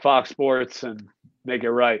get with Fox Sports and make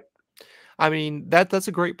it right. I mean, that's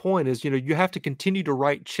a great point is, you know, you have to continue to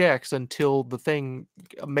write checks until the thing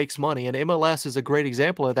makes money. And MLS is a great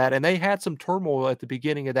example of that. And they had some turmoil at the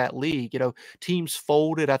beginning of that league. You know, teams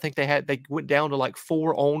folded. I think they went down to like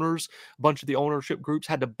 4 owners. A bunch of the ownership groups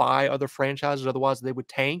had to buy other franchises, otherwise they would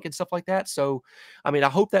tank and stuff like that. So, I mean, I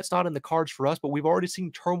hope that's not in the cards for us, but we've already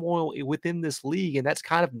seen turmoil within this league, and that's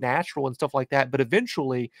kind of natural and stuff like that. But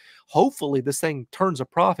eventually, hopefully, this thing turns a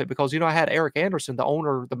profit because, you know, I had Eric Anderson, the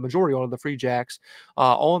owner, the majority owner of the Free Jacks,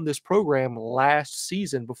 on this program last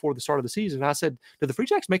season before the start of the season. I said, "Did the Free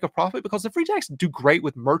Jacks make a profit?" Because the Free Jacks do great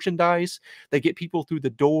with merchandise. They get people through the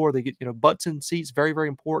door. They get, you know, butts in seats. Very, very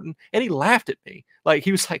important. And he laughed at me. Like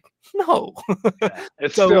he was like, "No." Yeah,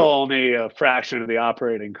 it's still So only a fraction of the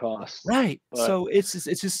operating costs, right. but So it's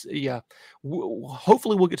just yeah.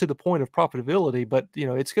 Hopefully we'll get to the point of profitability, but you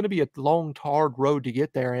know it's going to be a long, hard road to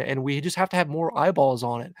get there, and we just have to have more eyeballs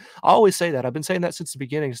on it. I always say that. I've been saying that since the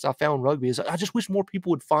beginning. Since I found rugby, is I just wish more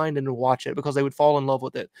people would find and watch it because they would fall in love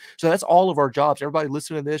with it. So that's all of our jobs. Everybody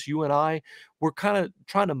listening to this, you and I, we're kind of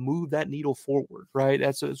trying to move that needle forward, right?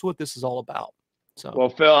 That's what this is all about. So well,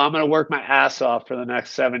 Phil, I'm going to work my ass off for the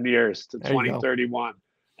next 7 years to there you go. 2031.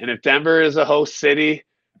 And if Denver is a host city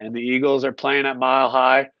and the Eagles are playing at Mile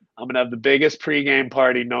High, I'm going to have the biggest pregame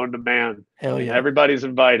party known to man, Hell and yeah, everybody's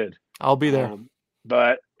invited. I'll be there.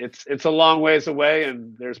 But it's a long ways away,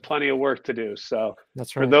 and there's plenty of work to do. So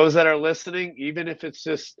That's for right. those that are listening, even if it's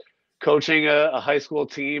just coaching a high school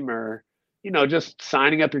team or just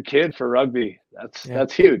signing up your kid for rugby, Yeah.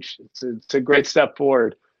 that's huge. It's a great step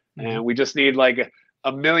forward. Hmm. And we just need like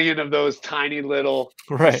a million of those tiny little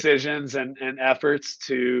Right. decisions and efforts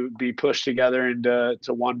to be pushed together into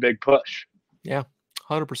one big push. Yeah.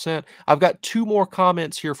 100%. I've got two more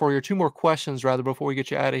comments here for you, two more questions rather, before we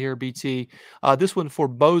get you out of here, BT. This one for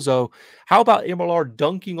Bozo. How about MLR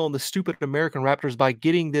dunking on the stupid American Raptors by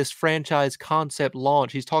getting this franchise concept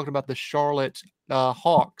launched? He's talking about the Charlotte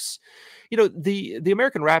Hawks. The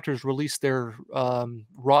American Raptors released their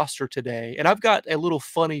roster today, and I've got a little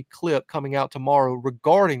funny clip coming out tomorrow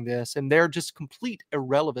regarding this, and they're just complete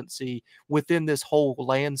irrelevancy within this whole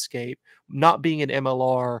landscape, not being an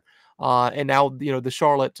MLR. And now, the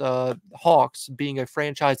Charlotte Hawks being a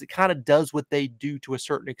franchise that kind of does what they do to a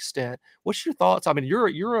certain extent. What's your thoughts? I mean, you're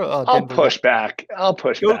a I'll Denver guy. push back. I'll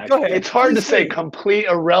push back. Go ahead. It's hard to Please say do. complete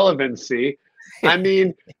irrelevancy. I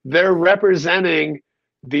mean, they're representing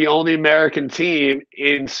the only American team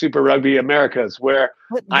in Super Rugby Americas, where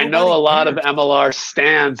But I know nobody a lot of cares. MLR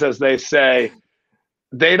stands, as they say,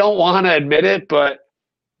 they don't want to admit it, but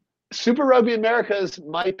Super Rugby Americas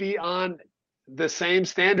might be on the same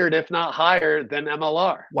standard, if not higher, than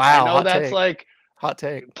MLR. I Wow, know hot that's take. like Hot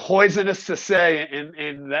take. poisonous to say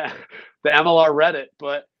in the MLR Reddit,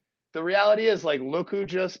 but the reality is, like, look who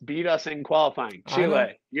just beat us in qualifying: I know.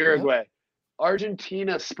 Chile, Uruguay.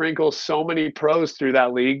 Argentina sprinkles so many pros through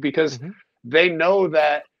that league because Mhm. they know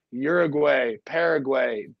that Uruguay,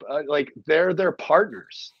 Paraguay, like, they're their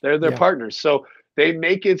partners. They're their Yeah. partners. So they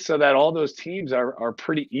make it so that all those teams are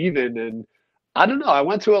pretty even. And I don't know. I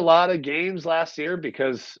went to a lot of games last year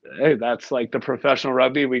because, hey, that's like the professional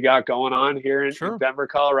rugby we got going on here in Sure. Denver,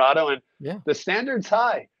 Colorado, and Yeah. the standard's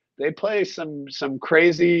high. They play some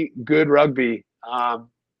crazy good rugby.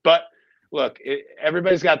 But look,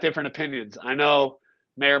 everybody's got different opinions. I know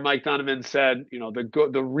Mayor Mike Donovan said,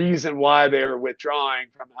 the reason why they were withdrawing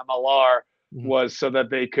from MLR Mhm. was so that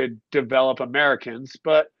they could develop Americans.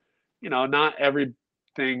 But not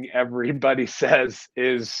everything everybody says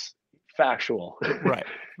is factual. Right.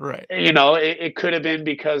 Right. It could have been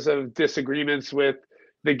because of disagreements with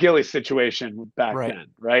the Gilly situation back Right. then,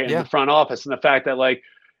 right? In the Yeah. front office, and the fact that, like,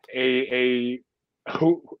 a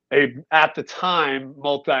who a at the time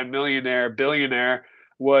multi-millionaire billionaire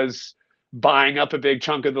was buying up a big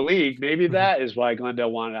chunk of the league. Maybe Mhm. that is why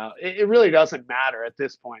Glendale wanted out. It really doesn't matter at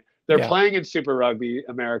this point. They're Yeah. playing in Super Rugby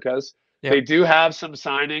Americas. They Yep. do have some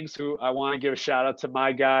signings who I want to give a shout out to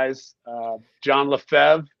my guys. John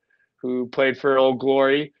Lefebvre, who played for Old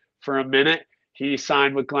Glory for a minute. He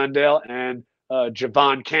signed with Glendale, and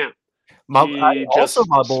Javon Camp. He Also just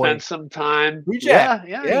my boy. spent some time. Blue Jack.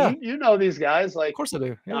 Yeah, Yeah. you know these guys. Of Like, course I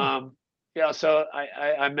do. Yeah. um, so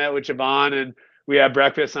I met with Javon, and we had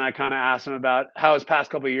breakfast, and I kind of asked him about how his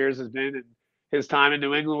past couple of years has been, and his time in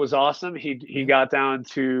New England was awesome. He Yeah. got down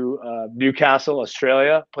to Newcastle,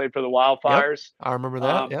 Australia, played for the Yep. Wildfires. I remember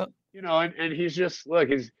that. Yep. And he's just, look,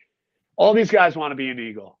 he's all these guys want to be an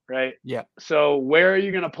Eagle, right? Yeah. So where are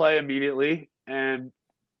you going to play immediately and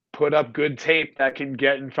put up good tape that can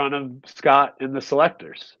get in front of Scott and the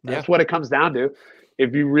selectors? Yeah. That's what it comes down to.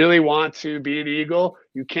 If you really want to be an Eagle,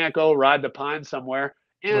 you can't go ride the pine somewhere.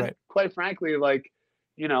 And Right. quite frankly, like,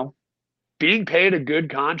 being paid a good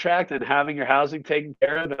contract and having your housing taken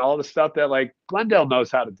care of and all the stuff that, like, Glendale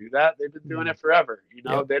knows how to do that. They've been doing Mhm. it forever.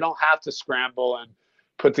 Yep. They don't have to scramble and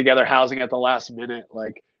put together housing at the last minute.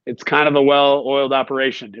 Like, it's kind of a well-oiled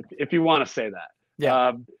operation, if you want to say that.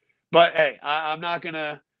 Yeah. But hey, I'm not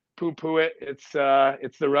gonna poo-poo it. It's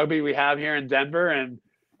the rugby we have here in Denver, and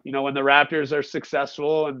when the Raptors are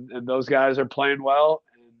successful and those guys are playing well,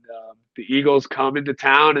 and the Eagles come into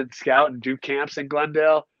town and scout and do camps in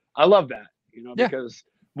Glendale, I love that. Yeah. Because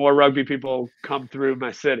more rugby people come through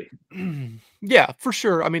my city. Yeah, for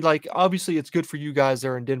sure. I mean, like, obviously, it's good for you guys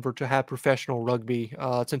there in Denver to have professional rugby,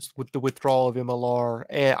 since with the withdrawal of MLR.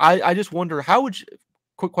 And I just wonder, how would you,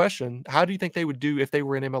 quick question, how do you think they would do if they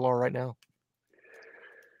were in MLR right now?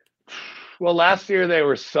 Well, last year they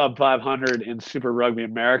were sub 500 in Super Rugby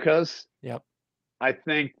Americas. Yep. I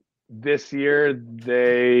think this year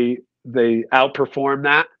they outperform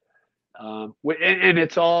that. And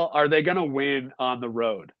it's all, are they going to win on the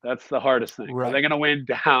road? That's the hardest thing. Are Right. they going to win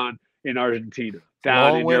down in Argentina, It's a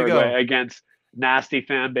down long in way to go. Uruguay against nasty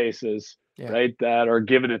fan bases, Yeah. right, that are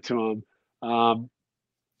giving it to them?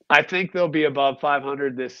 I think they'll be above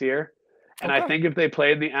 500 this year. And I Okay. think if they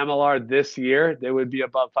played in the MLR this year, they would be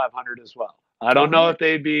above 500 as well. I don't All know right. if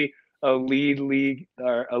they'd be a league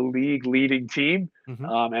or a league leading team,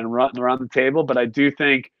 Mhm. and run the table, but I do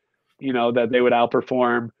think, that they would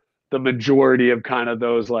outperform the majority of kind of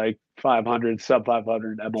those, like, 500, sub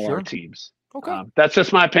 500 MLR Sure. teams. Okay. That's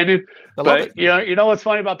just my opinion. I love it. But you know what's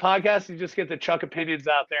funny about podcasts? You just get to chuck opinions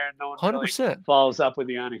out there, and no one really 100%. follows up with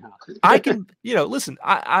you anyhow. I can, listen,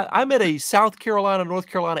 I'm at a South Carolina, North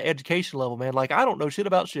Carolina education level, man. Like, I don't know shit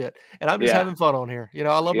about shit, and I'm just Yeah, having fun on here.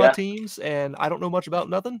 I love my yeah, teams, and I don't know much about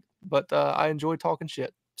nothing, but I enjoy talking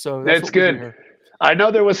shit. So that's it's what we do good. here. I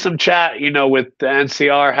know there was some chat, with the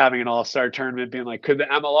NCR having an all-star tournament, being like, could the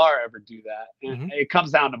MLR ever do that? And Mhm. it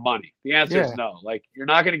comes down to money. The answer is Yeah. no. Like, you're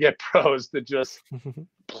not going to get pros to just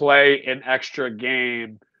play an extra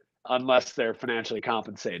game unless they're financially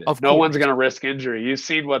compensated. Of No one's course. going to risk injury. You've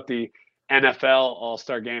seen what the NFL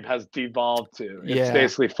All-Star game has devolved to. It's Yeah.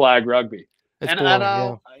 basically flag rugby. It's And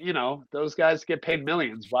boring, yeah. those guys get paid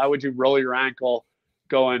millions. Why would you roll your ankle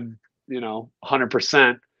going,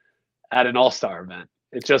 100% at an all-star event?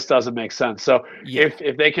 It just doesn't make sense. So Yeah.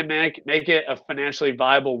 if they can make it a financially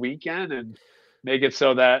viable weekend and make it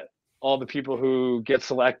so that all the people who get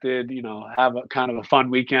selected, have a kind of a fun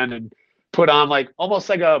weekend and put on almost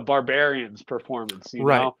like a Barbarians performance,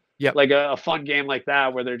 Right. Yep. like a fun game like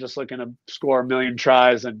that where they're just looking to score a million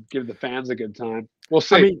tries and give the fans a good time. We'll I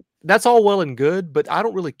see. mean, that's all well and good, but I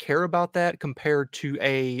don't really care about that compared to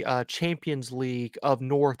a Champions League of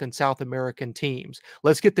North and South American teams.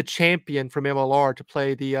 Let's get the champion from MLR to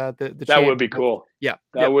play the That would champion. be cool. Yeah,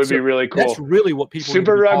 That yeah. would So be really that's cool. really what people need to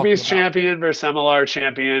Super be talking Rugby's about. champion versus MLR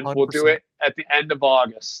champion. We'll do 100%. it at the end of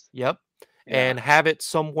August. Yep. Yeah. And have it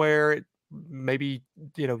somewhere, maybe,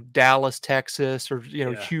 Dallas, Texas, or,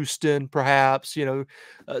 Yeah. Houston, perhaps,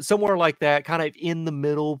 somewhere like that, kind of in the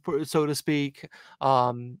middle, so to speak.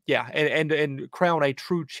 Yeah. And crown a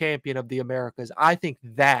true champion of the Americas. I think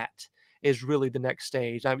that is really the next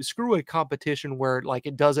stage. I mean, screw a competition where like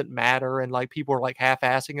it doesn't matter and like people are like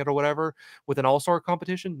half-assing it or whatever with an all-star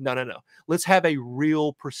competition. No, no, no. Let's have a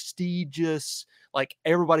real prestigious, like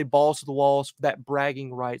everybody balls to the walls, that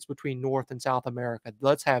bragging rights between North and South America.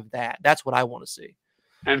 Let's have that. That's what I want to see.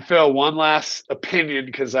 And Phil, one last opinion,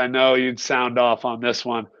 because I know you'd sound off on this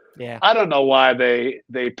one. Yeah. I don't know why they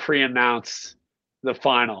pre-announced the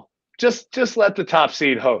final. Just let the top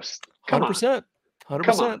seed host. Come on. 100%. 100%.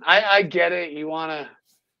 Come on. I get it. You want to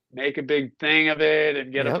make a big thing of it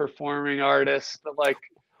and get a performing artist, but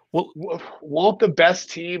well, won't the best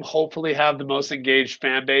team hopefully have the most engaged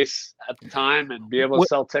fan base at the time and be able to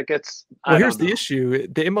sell tickets? Well, here's the issue.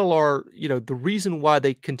 The MLR, the reason why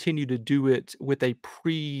they continue to do it with a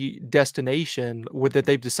predestination that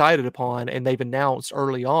they've decided upon and they've announced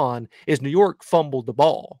early on is New York fumbled the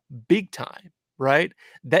ball big time. Right?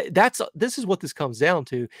 This is what this comes down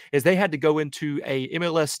to is they had to go into a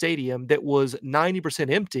MLS stadium that was 90%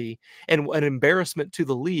 empty and an embarrassment to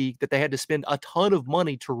the league that they had to spend a ton of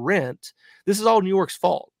money to rent. This is all New York's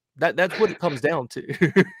fault. That's what it comes down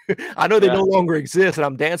to. I know they no longer exist and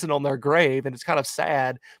I'm dancing on their grave and it's kind of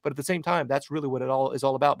sad, but at the same time, that's really what it all is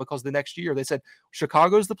all about because the next year they said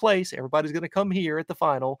Chicago's the place, everybody's going to come here at the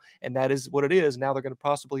final, and that is what it is. Now they're going to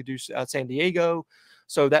possibly do San Diego.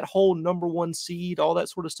 So that whole number one seed, all that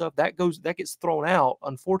sort of stuff, that gets thrown out,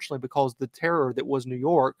 unfortunately, because the terror that was New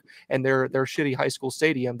York and their shitty high school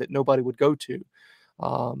stadium that nobody would go to.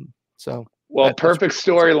 Perfect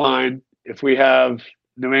storyline. If we have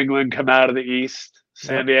New England come out of the East,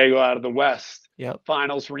 San Diego out of the West,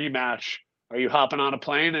 finals rematch, are you hopping on a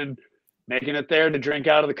plane and making it there to drink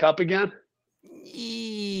out of the cup again?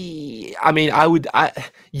 I mean,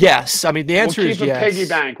 yes. I mean, the answer is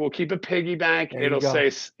yes. We'll keep a piggy bank. It'll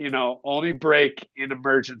say, only break in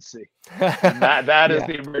emergency. And that is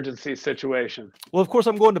the emergency situation. Well, of course,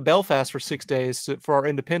 I'm going to Belfast for 6 days for our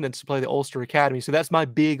independence to play the Ulster Academy. So that's my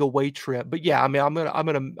big away trip. But yeah, I mean, I'm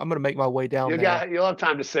gonna make my way down there. You'll have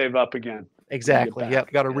time to save up again. Exactly.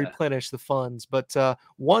 Yep. Got to replenish the funds. But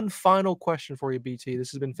one final question for you, BT.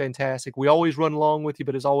 This has been fantastic. We always run long with you,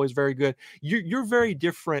 but it's always very good. You're very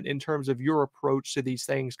different in terms of your approach to these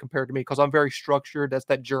things compared to me because I'm very structured. That's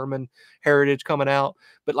that German heritage coming out.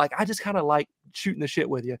 But I just kind of like shooting the shit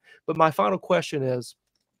with you. But my final question is,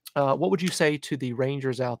 what would you say to the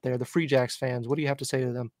Rangers out there, the Free Jacks fans? What do you have to say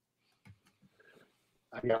to them?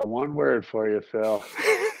 I got one word for you, Phil.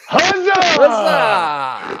 Huzzah!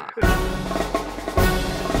 Huzzah!